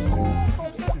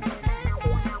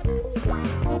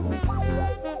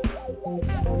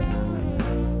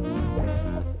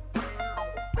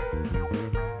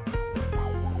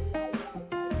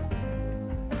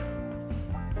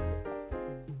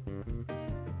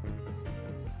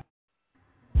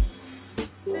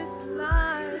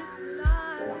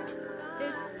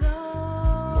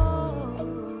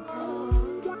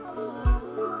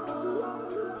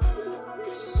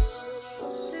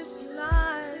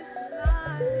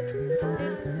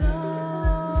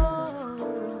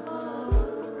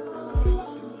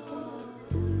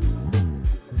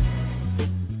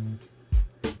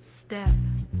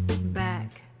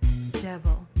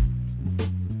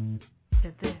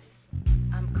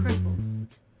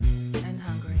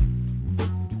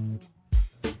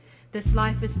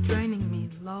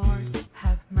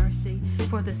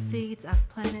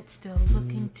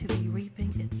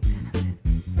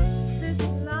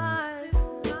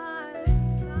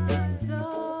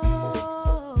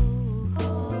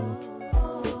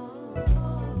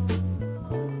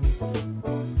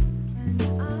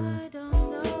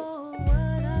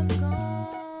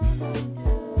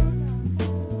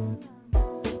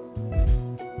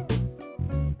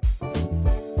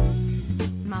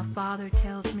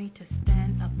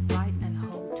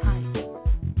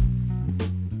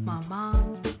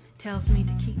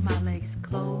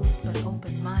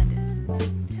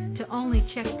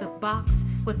 check the box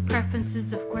with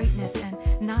preferences of greatness and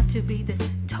not to be this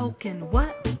token.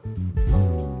 What?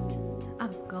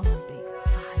 I'm gonna be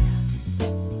fire.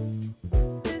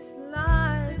 This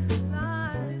life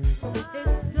is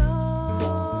so.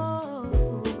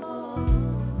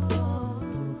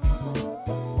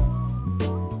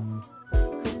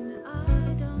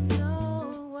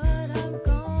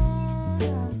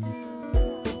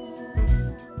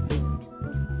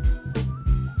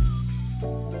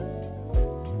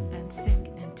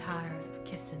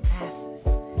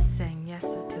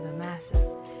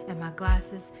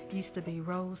 Glasses used to be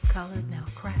rose-colored, now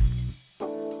cracked.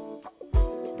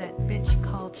 That bitch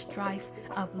called strife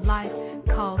of life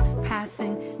called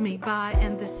passing me by,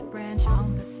 and this branch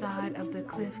on the side of the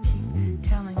cliff keep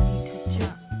telling me to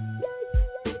jump.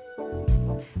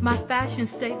 My fashion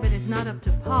statement is not up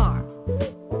to par.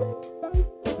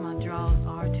 My drawers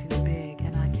are too big,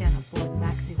 and I can't afford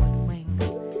maxi with wings.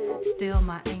 Still,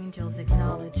 my angels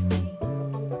acknowledge me.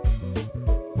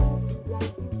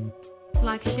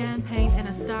 Like champagne in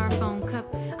a styrofoam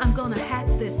cup, I'm gonna hack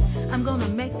this, I'm gonna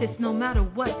make this no matter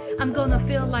what. I'm gonna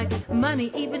feel like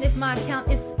money, even if my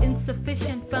account is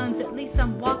insufficient funds. At least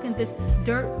I'm walking this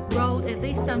dirt road, at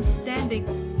least I'm standing.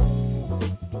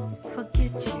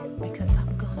 Forget you, because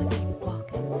I'm gonna keep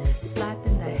walking,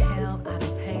 slapping the hell out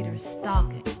of haters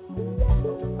stalking.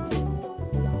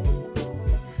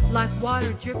 Like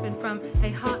water dripping from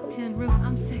a hot tin roof,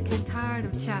 I'm sick and tired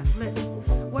of chapped lips.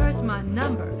 Where's my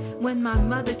number? When my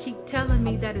mother keep telling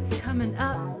me that it's coming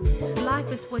up. Life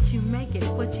is what you make it,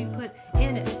 what you put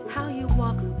in it, how you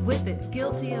walk with it.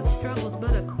 Guilty of struggles,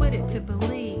 but acquitted to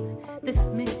believe. This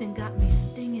mixing got me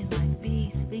stinging like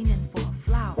bees, fiending for a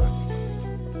flower.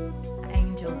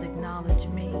 Angels acknowledge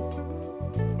me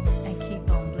and keep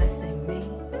on blessing me.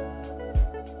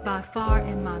 By far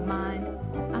in my mind,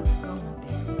 I'm gonna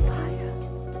be fire.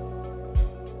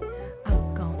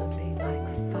 I'm gonna be like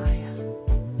fire.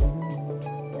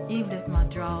 Even if my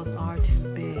drawers are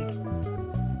too big,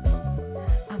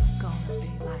 I'm gonna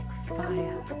be like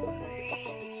fire.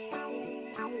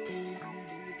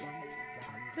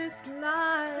 This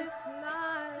life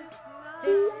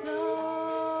is so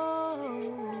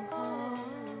hard.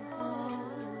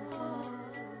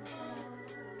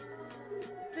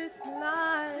 This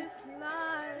life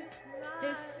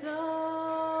is so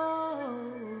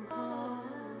hard.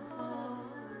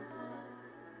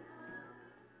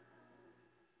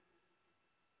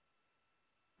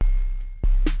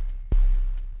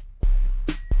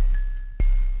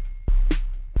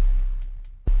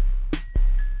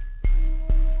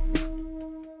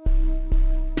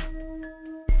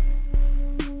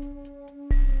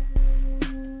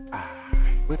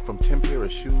 Went from 10 pair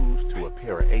of shoes to a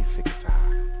pair of Asics. I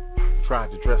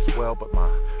tried to dress well, but my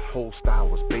whole style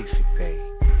was basic. They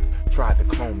tried to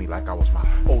clone me like I was my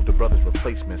older brother's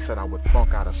replacement. Said I would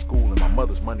flunk out of school and my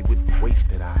mother's money would be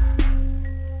wasted. I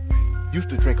used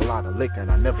to drink a lot of liquor and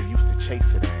I never used to chase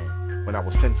it. And when I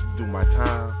was sentenced to do my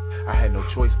time, I had no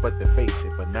choice but to face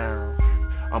it. But now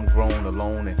I'm grown,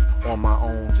 alone, and on my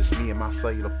own. Just me and my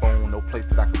cellular phone, no place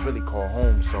that I could really call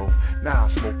home. So now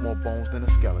I smoke more bones than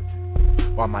a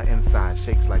skeleton, while my inside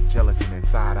shakes like gelatin.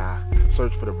 Inside I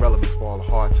search for the relevance for all the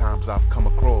hard times I've come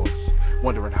across,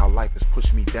 wondering how life has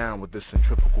pushed me down with this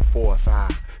centrifugal force.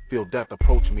 I feel death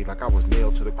approaching me like I was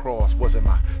nailed to the cross. Was it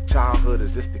my childhood?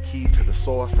 Is this the key to the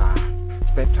source? I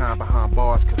spent time behind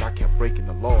bars cause I kept breaking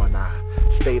the law, and I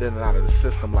stayed in and out of the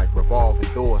system like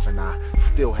revolving doors, and I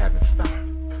still haven't stopped.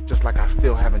 Just like I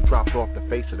still haven't dropped off the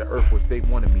face of the earth which they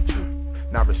wanted me to.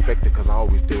 Not respected cause I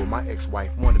always did what my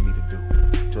ex-wife wanted me to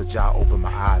do. Till Jah opened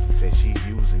my eyes and said she's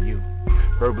using you.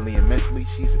 Verbally and mentally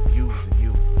she's abusing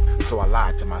you. So I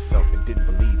lied to myself and didn't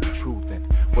believe the truth. And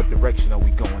what direction are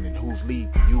we going and who's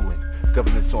leading you? And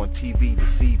government's on TV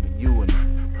deceiving you. And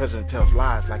the president tells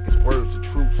lies like his words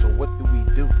are true. So what do we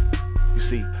do? You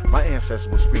see, my ancestors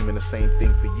were screaming the same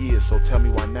thing for years. So tell me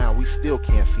why now we still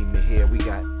can't seem to hear. We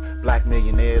got black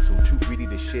millionaires who too greedy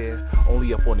to share.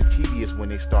 Only up on the TV is when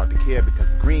they start to care, because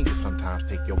green can sometimes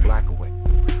take your black away.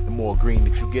 The more green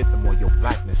that you get, the more your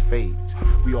blackness fades.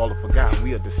 We all have forgotten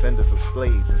we are descendants of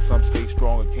slaves, and some stayed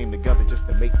strong and came together just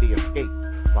to make their escape.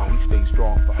 While we stayed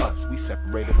strong for us, we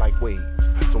separated like waves.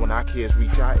 So when our kids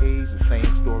reach our age, the same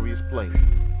story is played.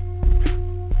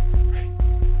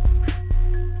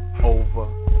 Over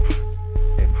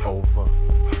and over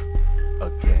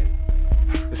again.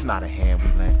 It's not a hand we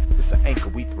lend, it's an anchor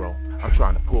we throw. I'm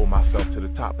trying to pull myself to the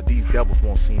top, but these devils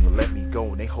won't seem to let me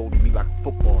go. And they holding me like a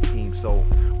football team. So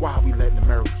why are we letting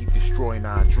America keep destroying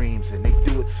our dreams? And they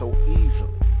do it so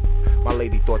easily. My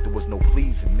lady thought there was no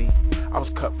pleasing me. I was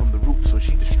cut from the root, so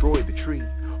she destroyed the tree,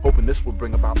 hoping this this would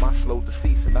bring about my slow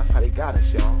decease, and that's how they got us,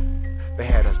 y'all. They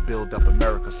had us build up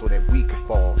America so that we could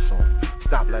fall, so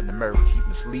stop letting America keep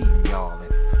misleading y'all,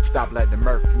 and stop letting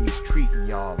America keep mistreating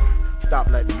y'all, and stop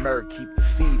letting America keep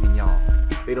deceiving y'all.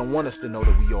 They don't want us to know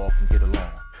that we all can get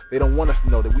along. They don't want us to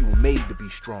know that we were made to be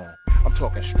strong. I'm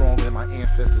talking stronger than my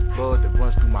ancestors' blood that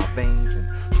runs through my veins, and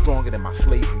stronger than my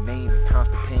slavery name and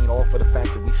constant pain, all for the fact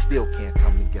that we still can't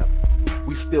come together.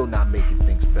 We still not making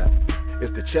things better.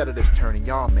 It's the cheddar that's turning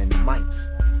y'all men to mites.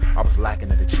 I was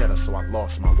lacking in the cheddar, so I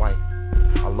lost my wife.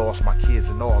 I lost my kids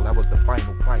and all, that was the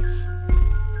final price.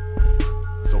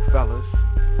 So fellas,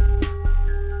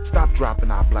 stop dropping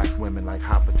our black women like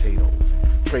hot potatoes,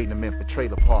 and trading them in for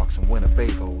trailer parks and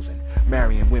Winnebagos, and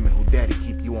marrying women who daddy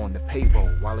keep you on the payroll,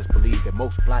 while it's believed that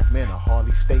most black men are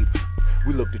hardly stable.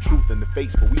 We look the truth in the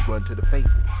face, but we run to the fables.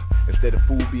 Instead of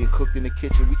food being cooked in the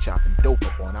kitchen, we chopping dope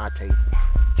up on our table,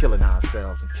 killing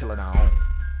ourselves and killing our own.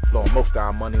 Blowing most of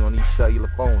our money on these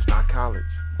cellular phones, not college,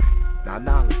 not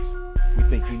knowledge. We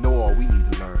think we know all we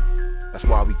need to learn. That's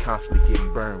why we constantly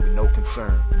getting burned with no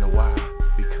concern. You know why?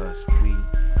 Because we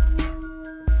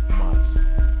must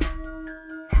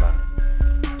learn.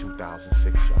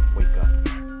 2006, y'all, wake up.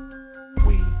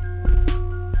 We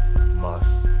must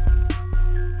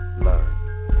learn.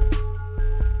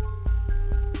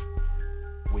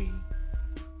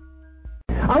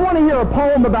 I want to hear a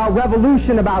poem about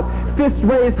revolution, about fists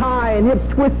raised high and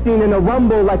hips twisting in a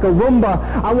rumble like a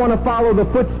Roomba. I want to follow the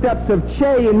footsteps of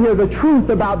Che and hear the truth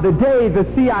about the day the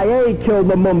CIA killed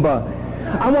Lumumba.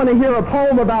 I want to hear a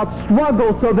poem about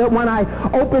struggle so that when I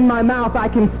open my mouth I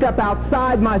can step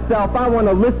outside myself. I want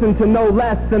to listen to no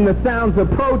less than the sounds of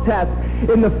protest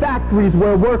in the factories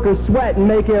where workers sweat and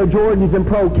make Air Jordans and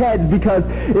Pro Keds, because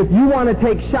if you want to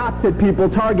take shots at people,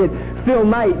 target Phil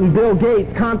Knight and Bill Gates,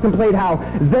 contemplate how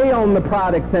they own the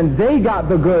products and they got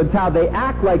the goods, how they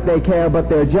act like they care but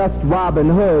they're just Robin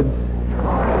Hoods.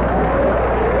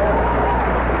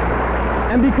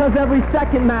 And because every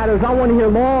second matters, I want to hear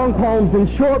long poems and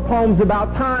short poems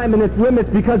about time and its limits,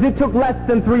 because it took less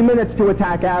than 3 minutes to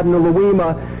attack Admiral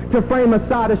Uema, to frame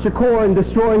Asada Shakur and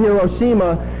destroy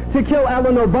Hiroshima, to kill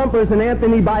Eleanor Bumpers and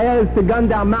Anthony Baez, to gun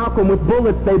down Malcolm with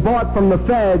bullets they bought from the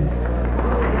Feds.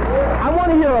 I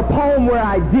want to hear a poem where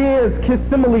ideas kiss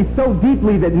similes so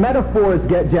deeply that metaphors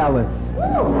get jealous.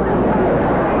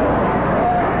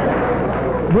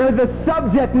 Where the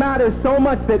subject matters so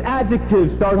much that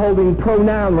adjectives start holding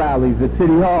pronoun rallies at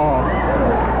City Hall.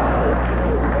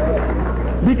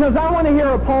 Because I want to hear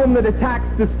a poem that attacks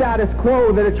the status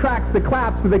quo, that attracts the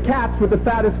claps of the cats with the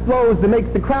fattest flows, that makes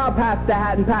the crowd pass the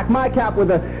hat and pack my cap with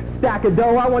a stack of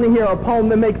dough. I want to hear a poem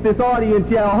that makes this audience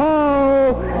yell,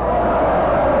 ho!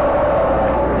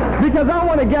 Because I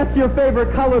want to guess your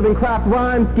favorite color and craft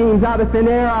rhyme schemes out of thin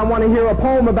air. I want to hear a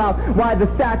poem about why the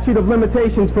statute of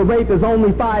limitations for rape is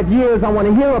only 5 years. I want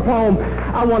to hear a poem.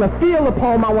 I want to feel a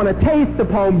poem. I want to taste a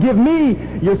poem. Give me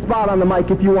your spot on the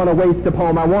mic if you want to waste a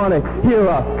poem. I want to hear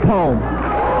a poem.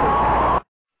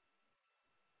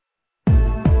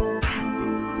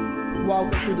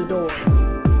 Walking through the door.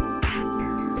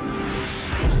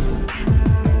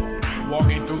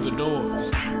 Walking through the doors.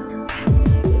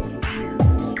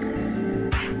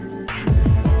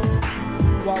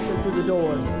 Walking through the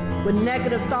doors with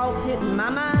negative thoughts hitting my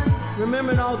mind,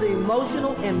 remembering all the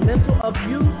emotional and mental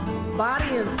abuse,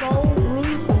 body and soul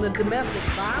bruised from the domestic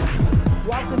violence,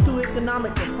 walking through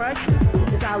economic depression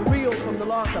as I reel from the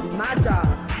loss of my job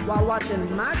while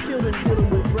watching my children dealing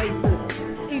with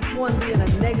racism, each one being a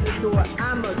negative door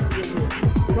I must deal with.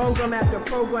 Program after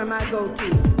program I go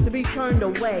to be turned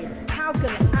away. How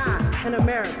can I, an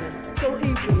American, so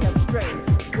easily have strayed?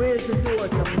 Where's the door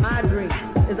to my dreams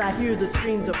as I hear the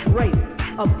screams of rape,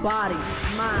 of body,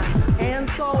 mind, and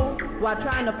soul, while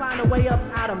trying to find a way up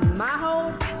out of my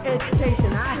hole?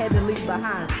 Education I had to leave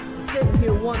behind, sitting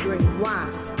here wondering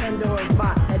why Pandora's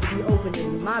box had to be opened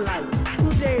in my life.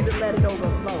 Who dared to let it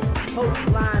overflow? Hope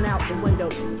flying out the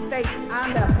window, faith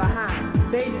I left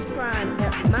behind, babies crying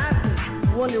at my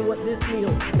feet, wondering what this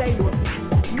meal they will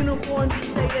eat. Uniforms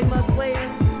say they must wear,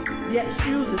 yet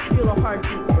shoes are still a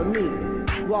hardship for me.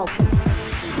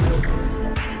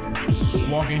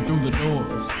 Walking through the doors.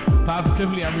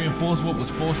 Positively, I reinforce what was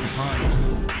forced upon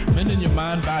you. Mending your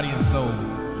mind, body, and soul.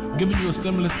 Giving you a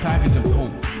stimulus package of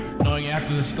hope. Knowing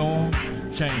after the storm,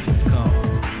 change has come.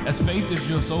 As faith is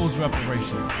your soul's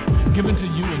reparation. Given to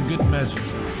you in good measure.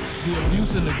 The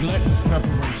abuse and neglect is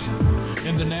preparation.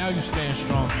 In the now you stand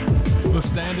stronger.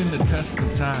 Withstanding the test of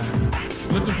time.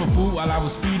 Looking for food while I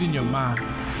was feeding your mind.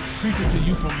 Preaching to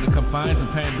you from the confines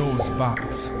of Pandora's box.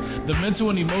 The mental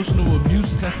and emotional abuse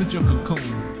tested your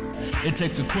cocoon. It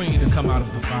takes a queen to come out of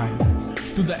the fire.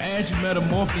 Through the ash you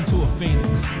metamorphed into a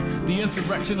phoenix, the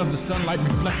insurrection of the sunlight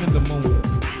reflecting the moon.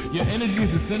 Your energy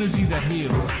is the synergy that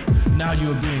heals. Now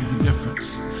you are being the difference.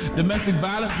 Domestic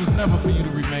violence was never for you to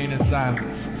remain in silence.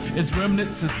 Its remnant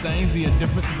sustains the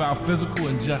indifference of our physical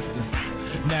injustice.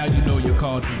 Now you know you're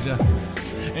called to justice.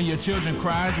 And your children's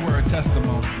cries were a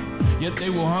testimony. Yet they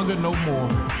will hunger no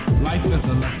more. Life is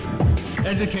a lesson,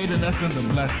 educating us in the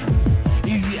blessing.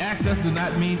 Easy access does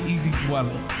not mean easy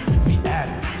dwelling. Be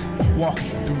addicts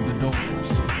walking through the doors.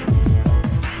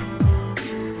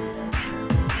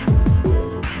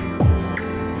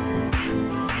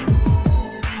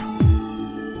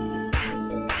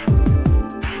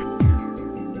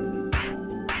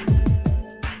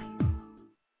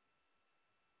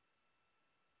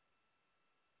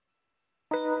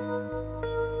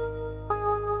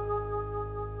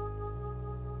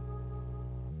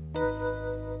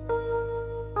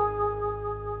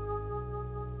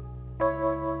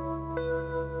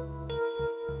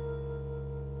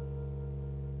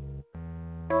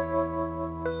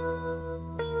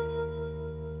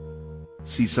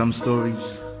 See, some stories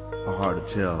are hard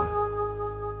to tell,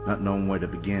 not knowing where to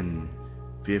begin,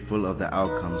 fearful of the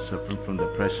outcome, suffering from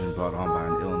depression brought on by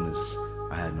an illness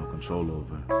I had no control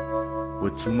over.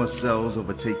 Would tumor cells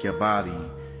overtake your body,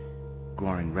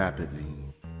 growing rapidly?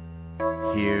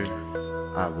 Here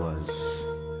I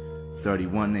was,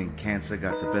 31, and cancer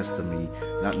got the best of me,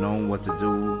 not knowing what to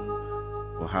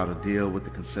do or how to deal with the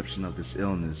conception of this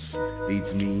illness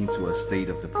leads me into a state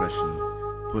of depression,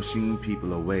 pushing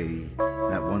people away,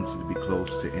 not wanting to be close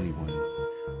to anyone,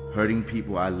 hurting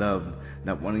people I loved,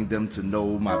 not wanting them to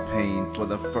know my pain. For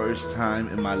the first time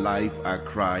in my life, I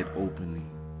cried openly,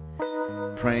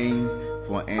 praying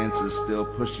for answers, still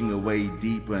pushing away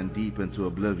deeper and deeper into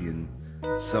oblivion.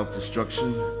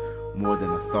 Self-destruction, more than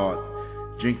a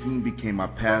thought. Drinking became my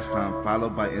pastime,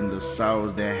 followed by endless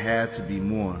sorrows. There had to be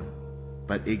more,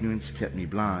 but ignorance kept me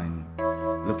blind.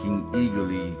 Looking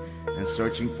eagerly and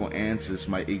searching for answers,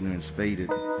 my ignorance faded.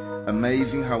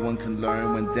 Amazing how one can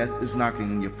learn when death is knocking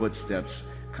on your footsteps,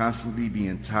 constantly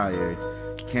being tired,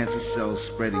 cancer cells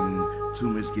spreading,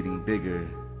 tumors getting bigger,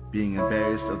 being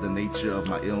embarrassed of the nature of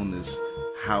my illness,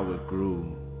 how it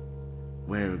grew,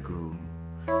 where it grew.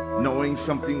 Knowing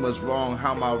something was wrong,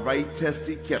 how my right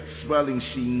testy kept swelling,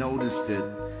 she noticed it,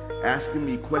 asking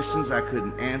me questions I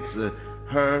couldn't answer.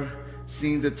 Her,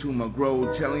 seeing the tumor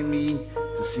grow, telling me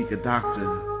to seek a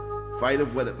doctor. Fight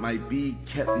of what it might be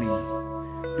kept me.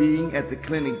 Being at the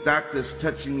clinic, doctors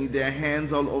touching me, their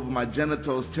hands all over my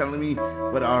genitals, telling me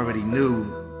what I already knew.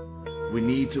 We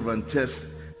need to run tests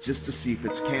just to see if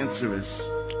it's cancerous.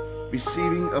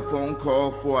 Receiving a phone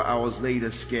call 4 hours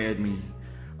later scared me.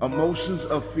 Emotions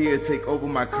of fear take over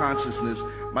my consciousness,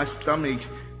 my stomach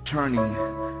turning,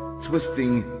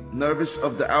 twisting, nervous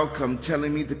of the outcome,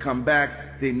 telling me to come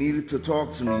back. They needed to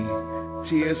talk to me.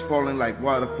 Tears falling like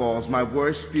waterfalls. My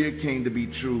worst fear came to be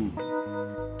true.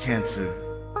 Cancer.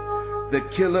 The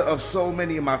killer of so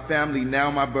many of my family, now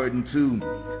my burden too.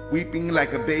 Weeping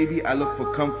like a baby, I look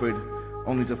for comfort,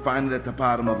 only to find it at the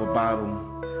bottom of a bottle.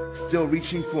 Still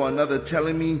reaching for another,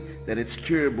 telling me that it's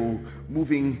curable.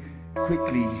 Moving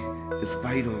quickly is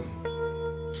vital.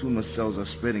 Tumor cells are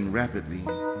spreading rapidly.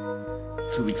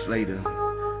 2 weeks later,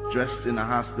 dressed in a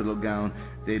hospital gown,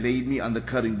 they laid me on the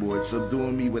cutting board,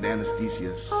 subduing me with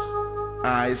anesthesia.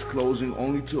 Eyes closing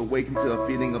only to awaken to a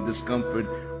feeling of discomfort,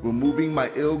 removing my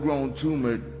ill-grown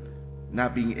tumor,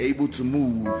 not being able to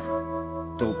move,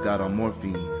 doped out on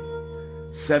morphine.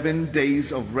 7 days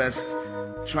of rest,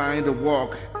 trying to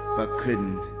walk, but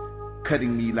couldn't.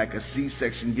 Cutting me like a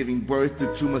C-section, giving birth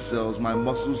to tumor cells, my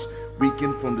muscles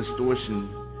weakened from distortion.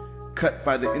 Cut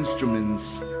by the instruments,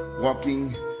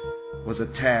 walking was a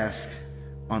task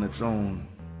on its own.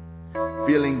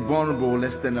 Feeling vulnerable,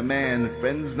 less than a man,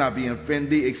 friends not being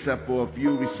friendly except for a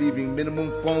few, receiving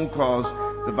minimum phone calls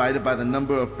divided by the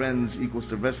number of friends equals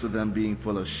the rest of them being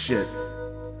full of shit.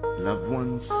 Loved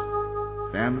ones,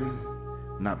 family,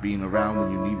 not being around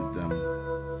when you needed them.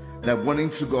 Not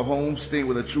wanting to go home, staying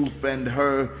with a true friend,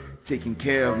 her taking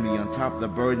care of me on top of the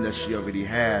burden that she already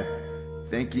had.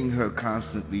 Thanking her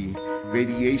constantly,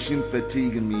 radiation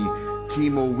fatiguing me,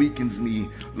 chemo weakens me,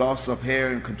 loss of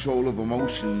hair and control of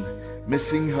emotion.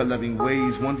 Missing her loving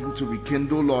ways, wanting to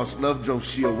rekindle, lost love drove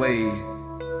she away.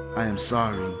 I am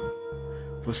sorry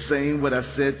for saying what I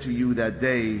said to you that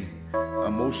day.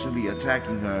 Emotionally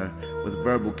attacking her with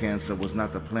verbal cancer was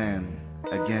not the plan.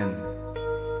 Again,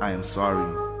 I am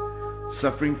sorry.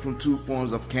 Suffering from 2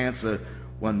 forms of cancer,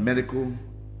 one medical,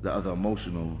 the other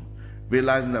emotional.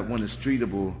 Realizing that one is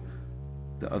treatable,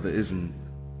 the other isn't.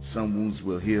 Some wounds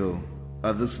will heal,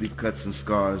 others leave cuts and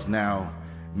scars. Now,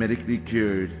 medically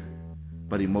cured,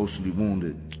 but emotionally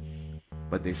wounded.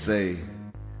 But they say,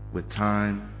 with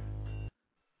time,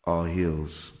 all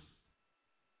heals.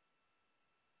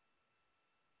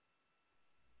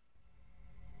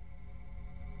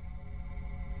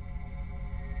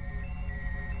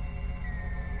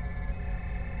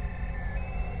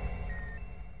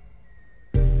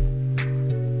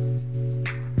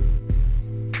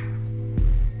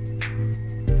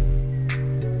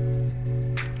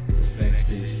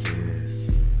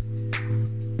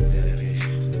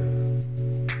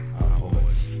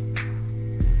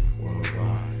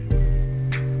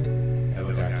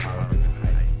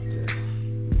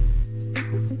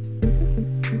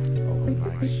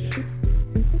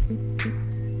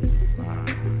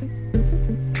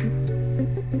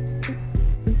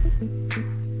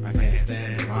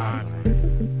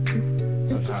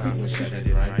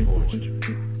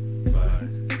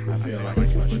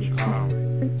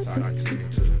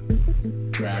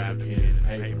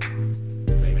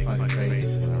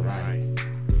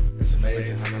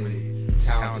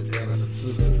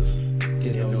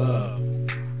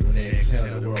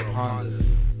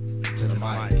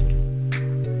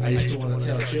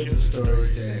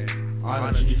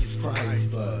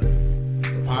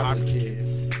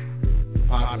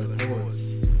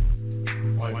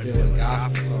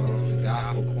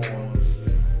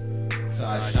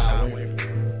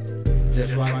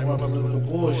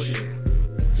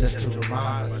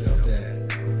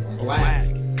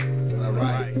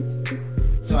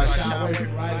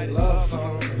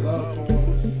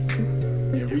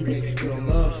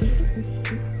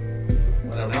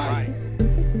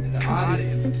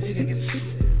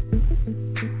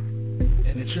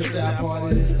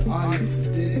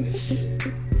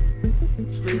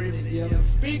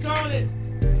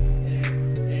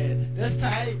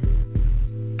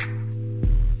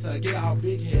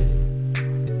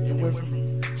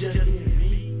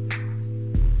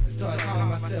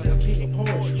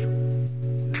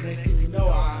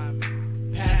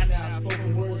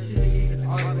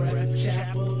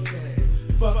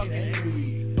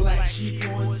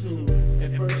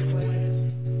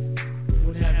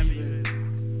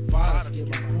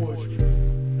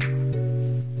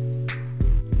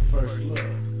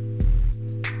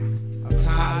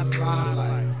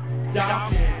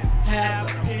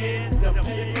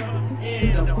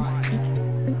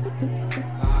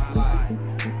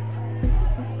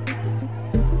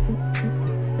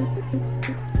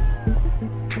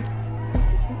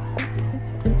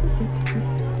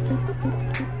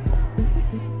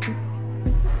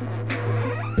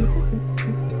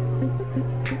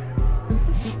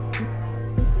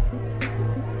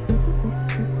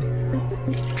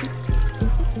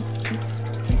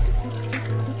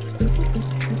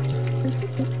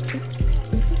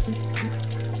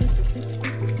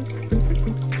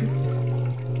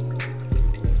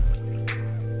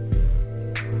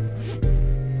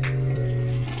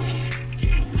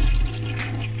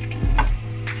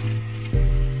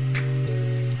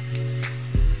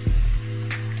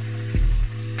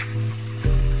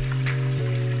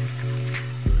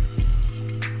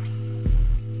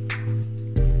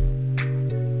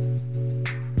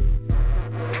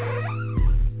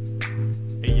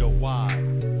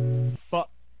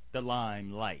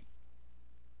 Limelight.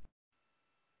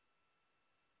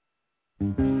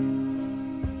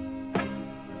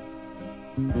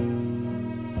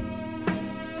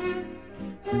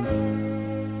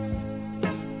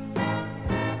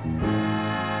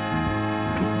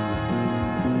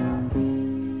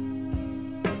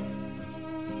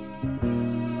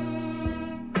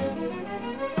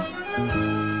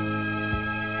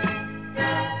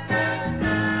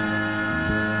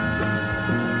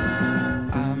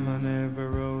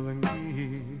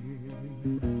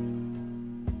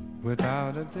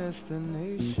 Without a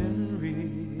destination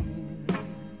real,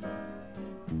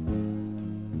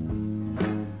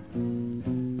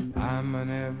 I'm an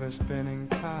ever-spinning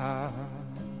top,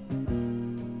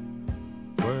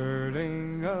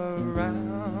 whirling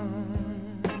around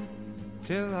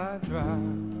till I drop.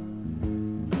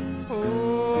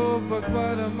 Oh, but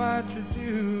what am I to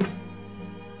do?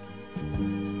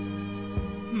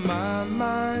 My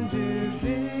mind is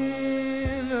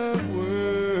in a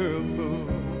whirlpool.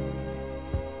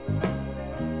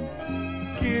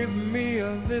 Give me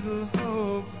a little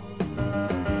hope.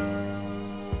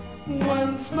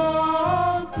 One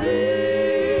small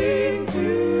thing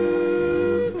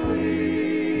to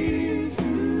cling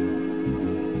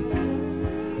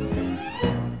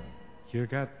to. You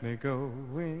got me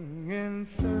going in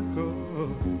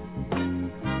circles.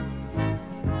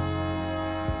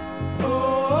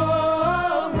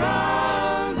 Oh,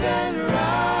 round and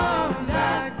round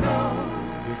I go.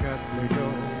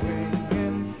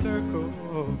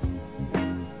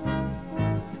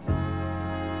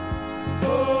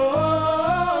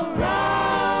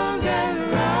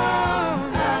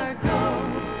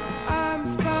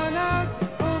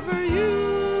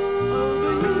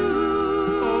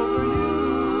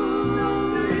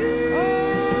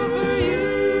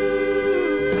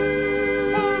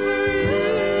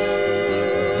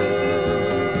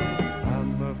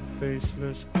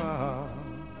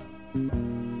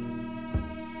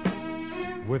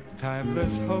 with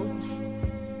timeless hopes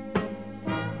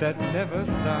that never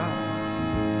stop.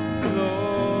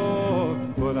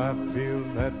 Lord, but I feel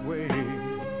that way.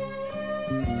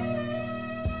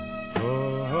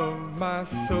 Oh, my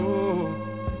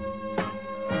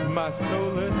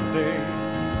soulless day.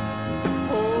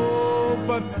 Oh,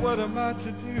 but what am I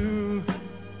to do?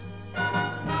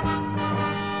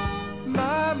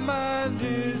 My mind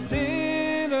is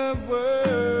in a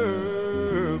whirlpool.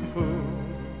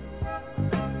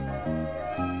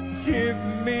 Give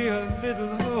me a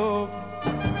little hope.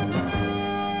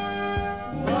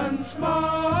 One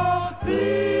small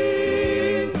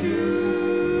thing to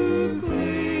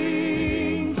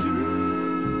cling to.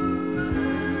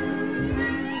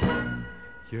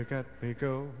 You got me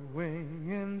going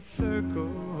in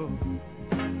circles.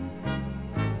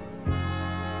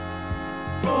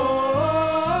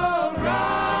 Oh,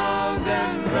 round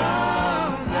and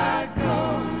round I go.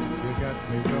 You got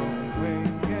me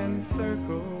going in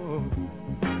circles.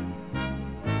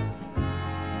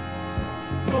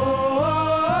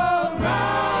 Oh,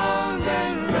 round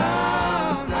and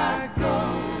round I go.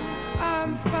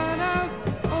 I'm spun out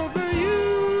over you.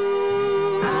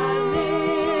 I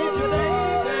need you,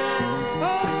 baby.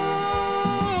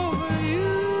 Over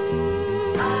you.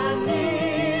 I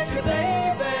need you,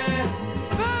 baby.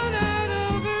 Spun out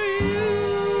over you.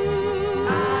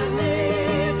 I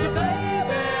need you,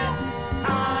 baby.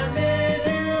 I need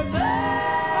you,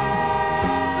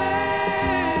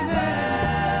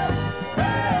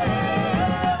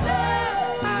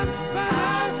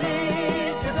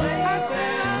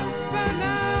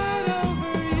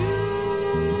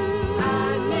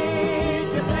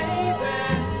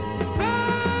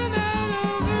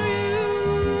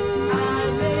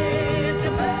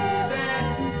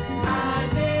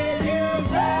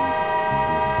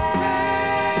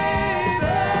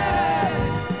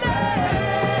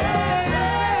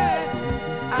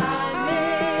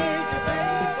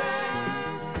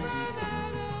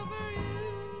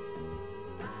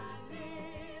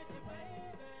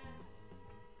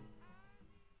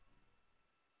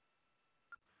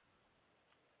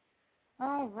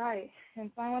 All right,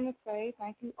 and so I want to say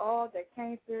thank you all that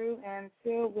came through and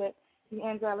filled with the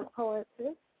Angelic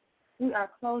Poetess. We are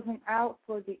closing out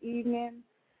for the evening.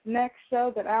 Next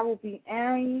show that I will be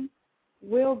airing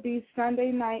will be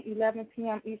Sunday night, 11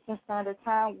 p.m. Eastern Standard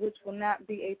Time, which will not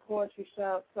be a poetry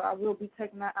show, so I will be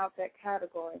taking that out that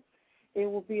category. It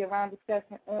will be around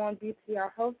discussion on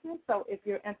BTR hosting, so if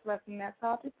you're interested in that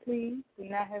topic, please do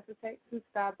not hesitate to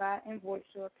stop by and voice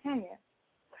your opinion.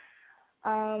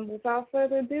 Without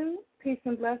further ado, peace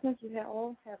and blessings. You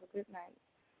all have a good night.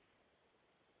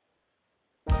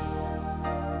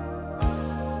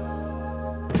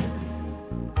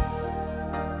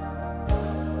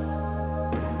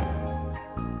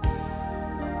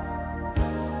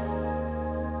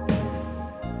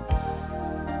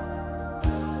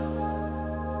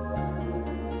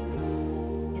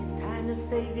 It's time to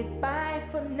say goodbye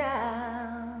for now.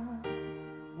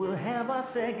 We'll have our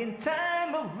second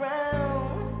time around.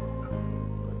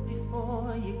 But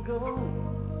before you go,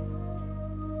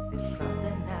 there's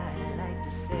something I'd like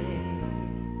to say.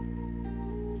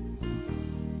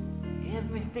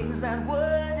 Everything's not what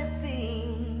it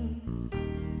seems.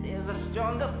 There's a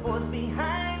stronger force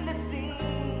behind the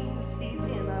scenes. He's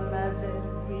in our lives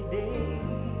every day.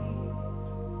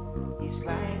 He's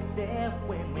right there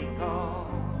when we call.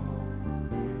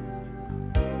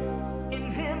 In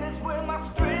him is where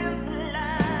my strength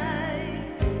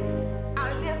lies.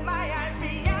 I lift my eyes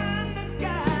beyond the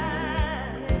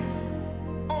skies.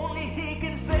 Only he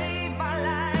can save my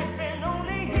life, and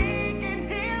only he can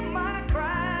hear my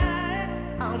cry.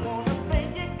 I wanna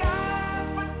thank you, God,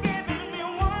 for giving me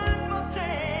one more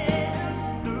chance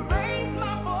to raise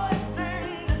my voice and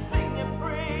to sing your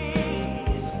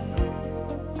praise.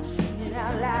 I sing it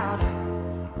out loud.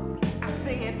 I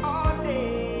sing it all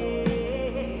day.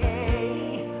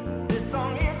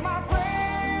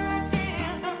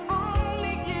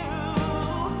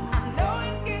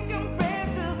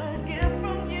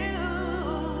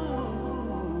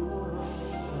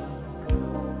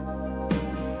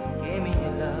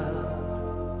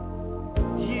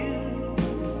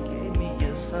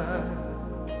 Son.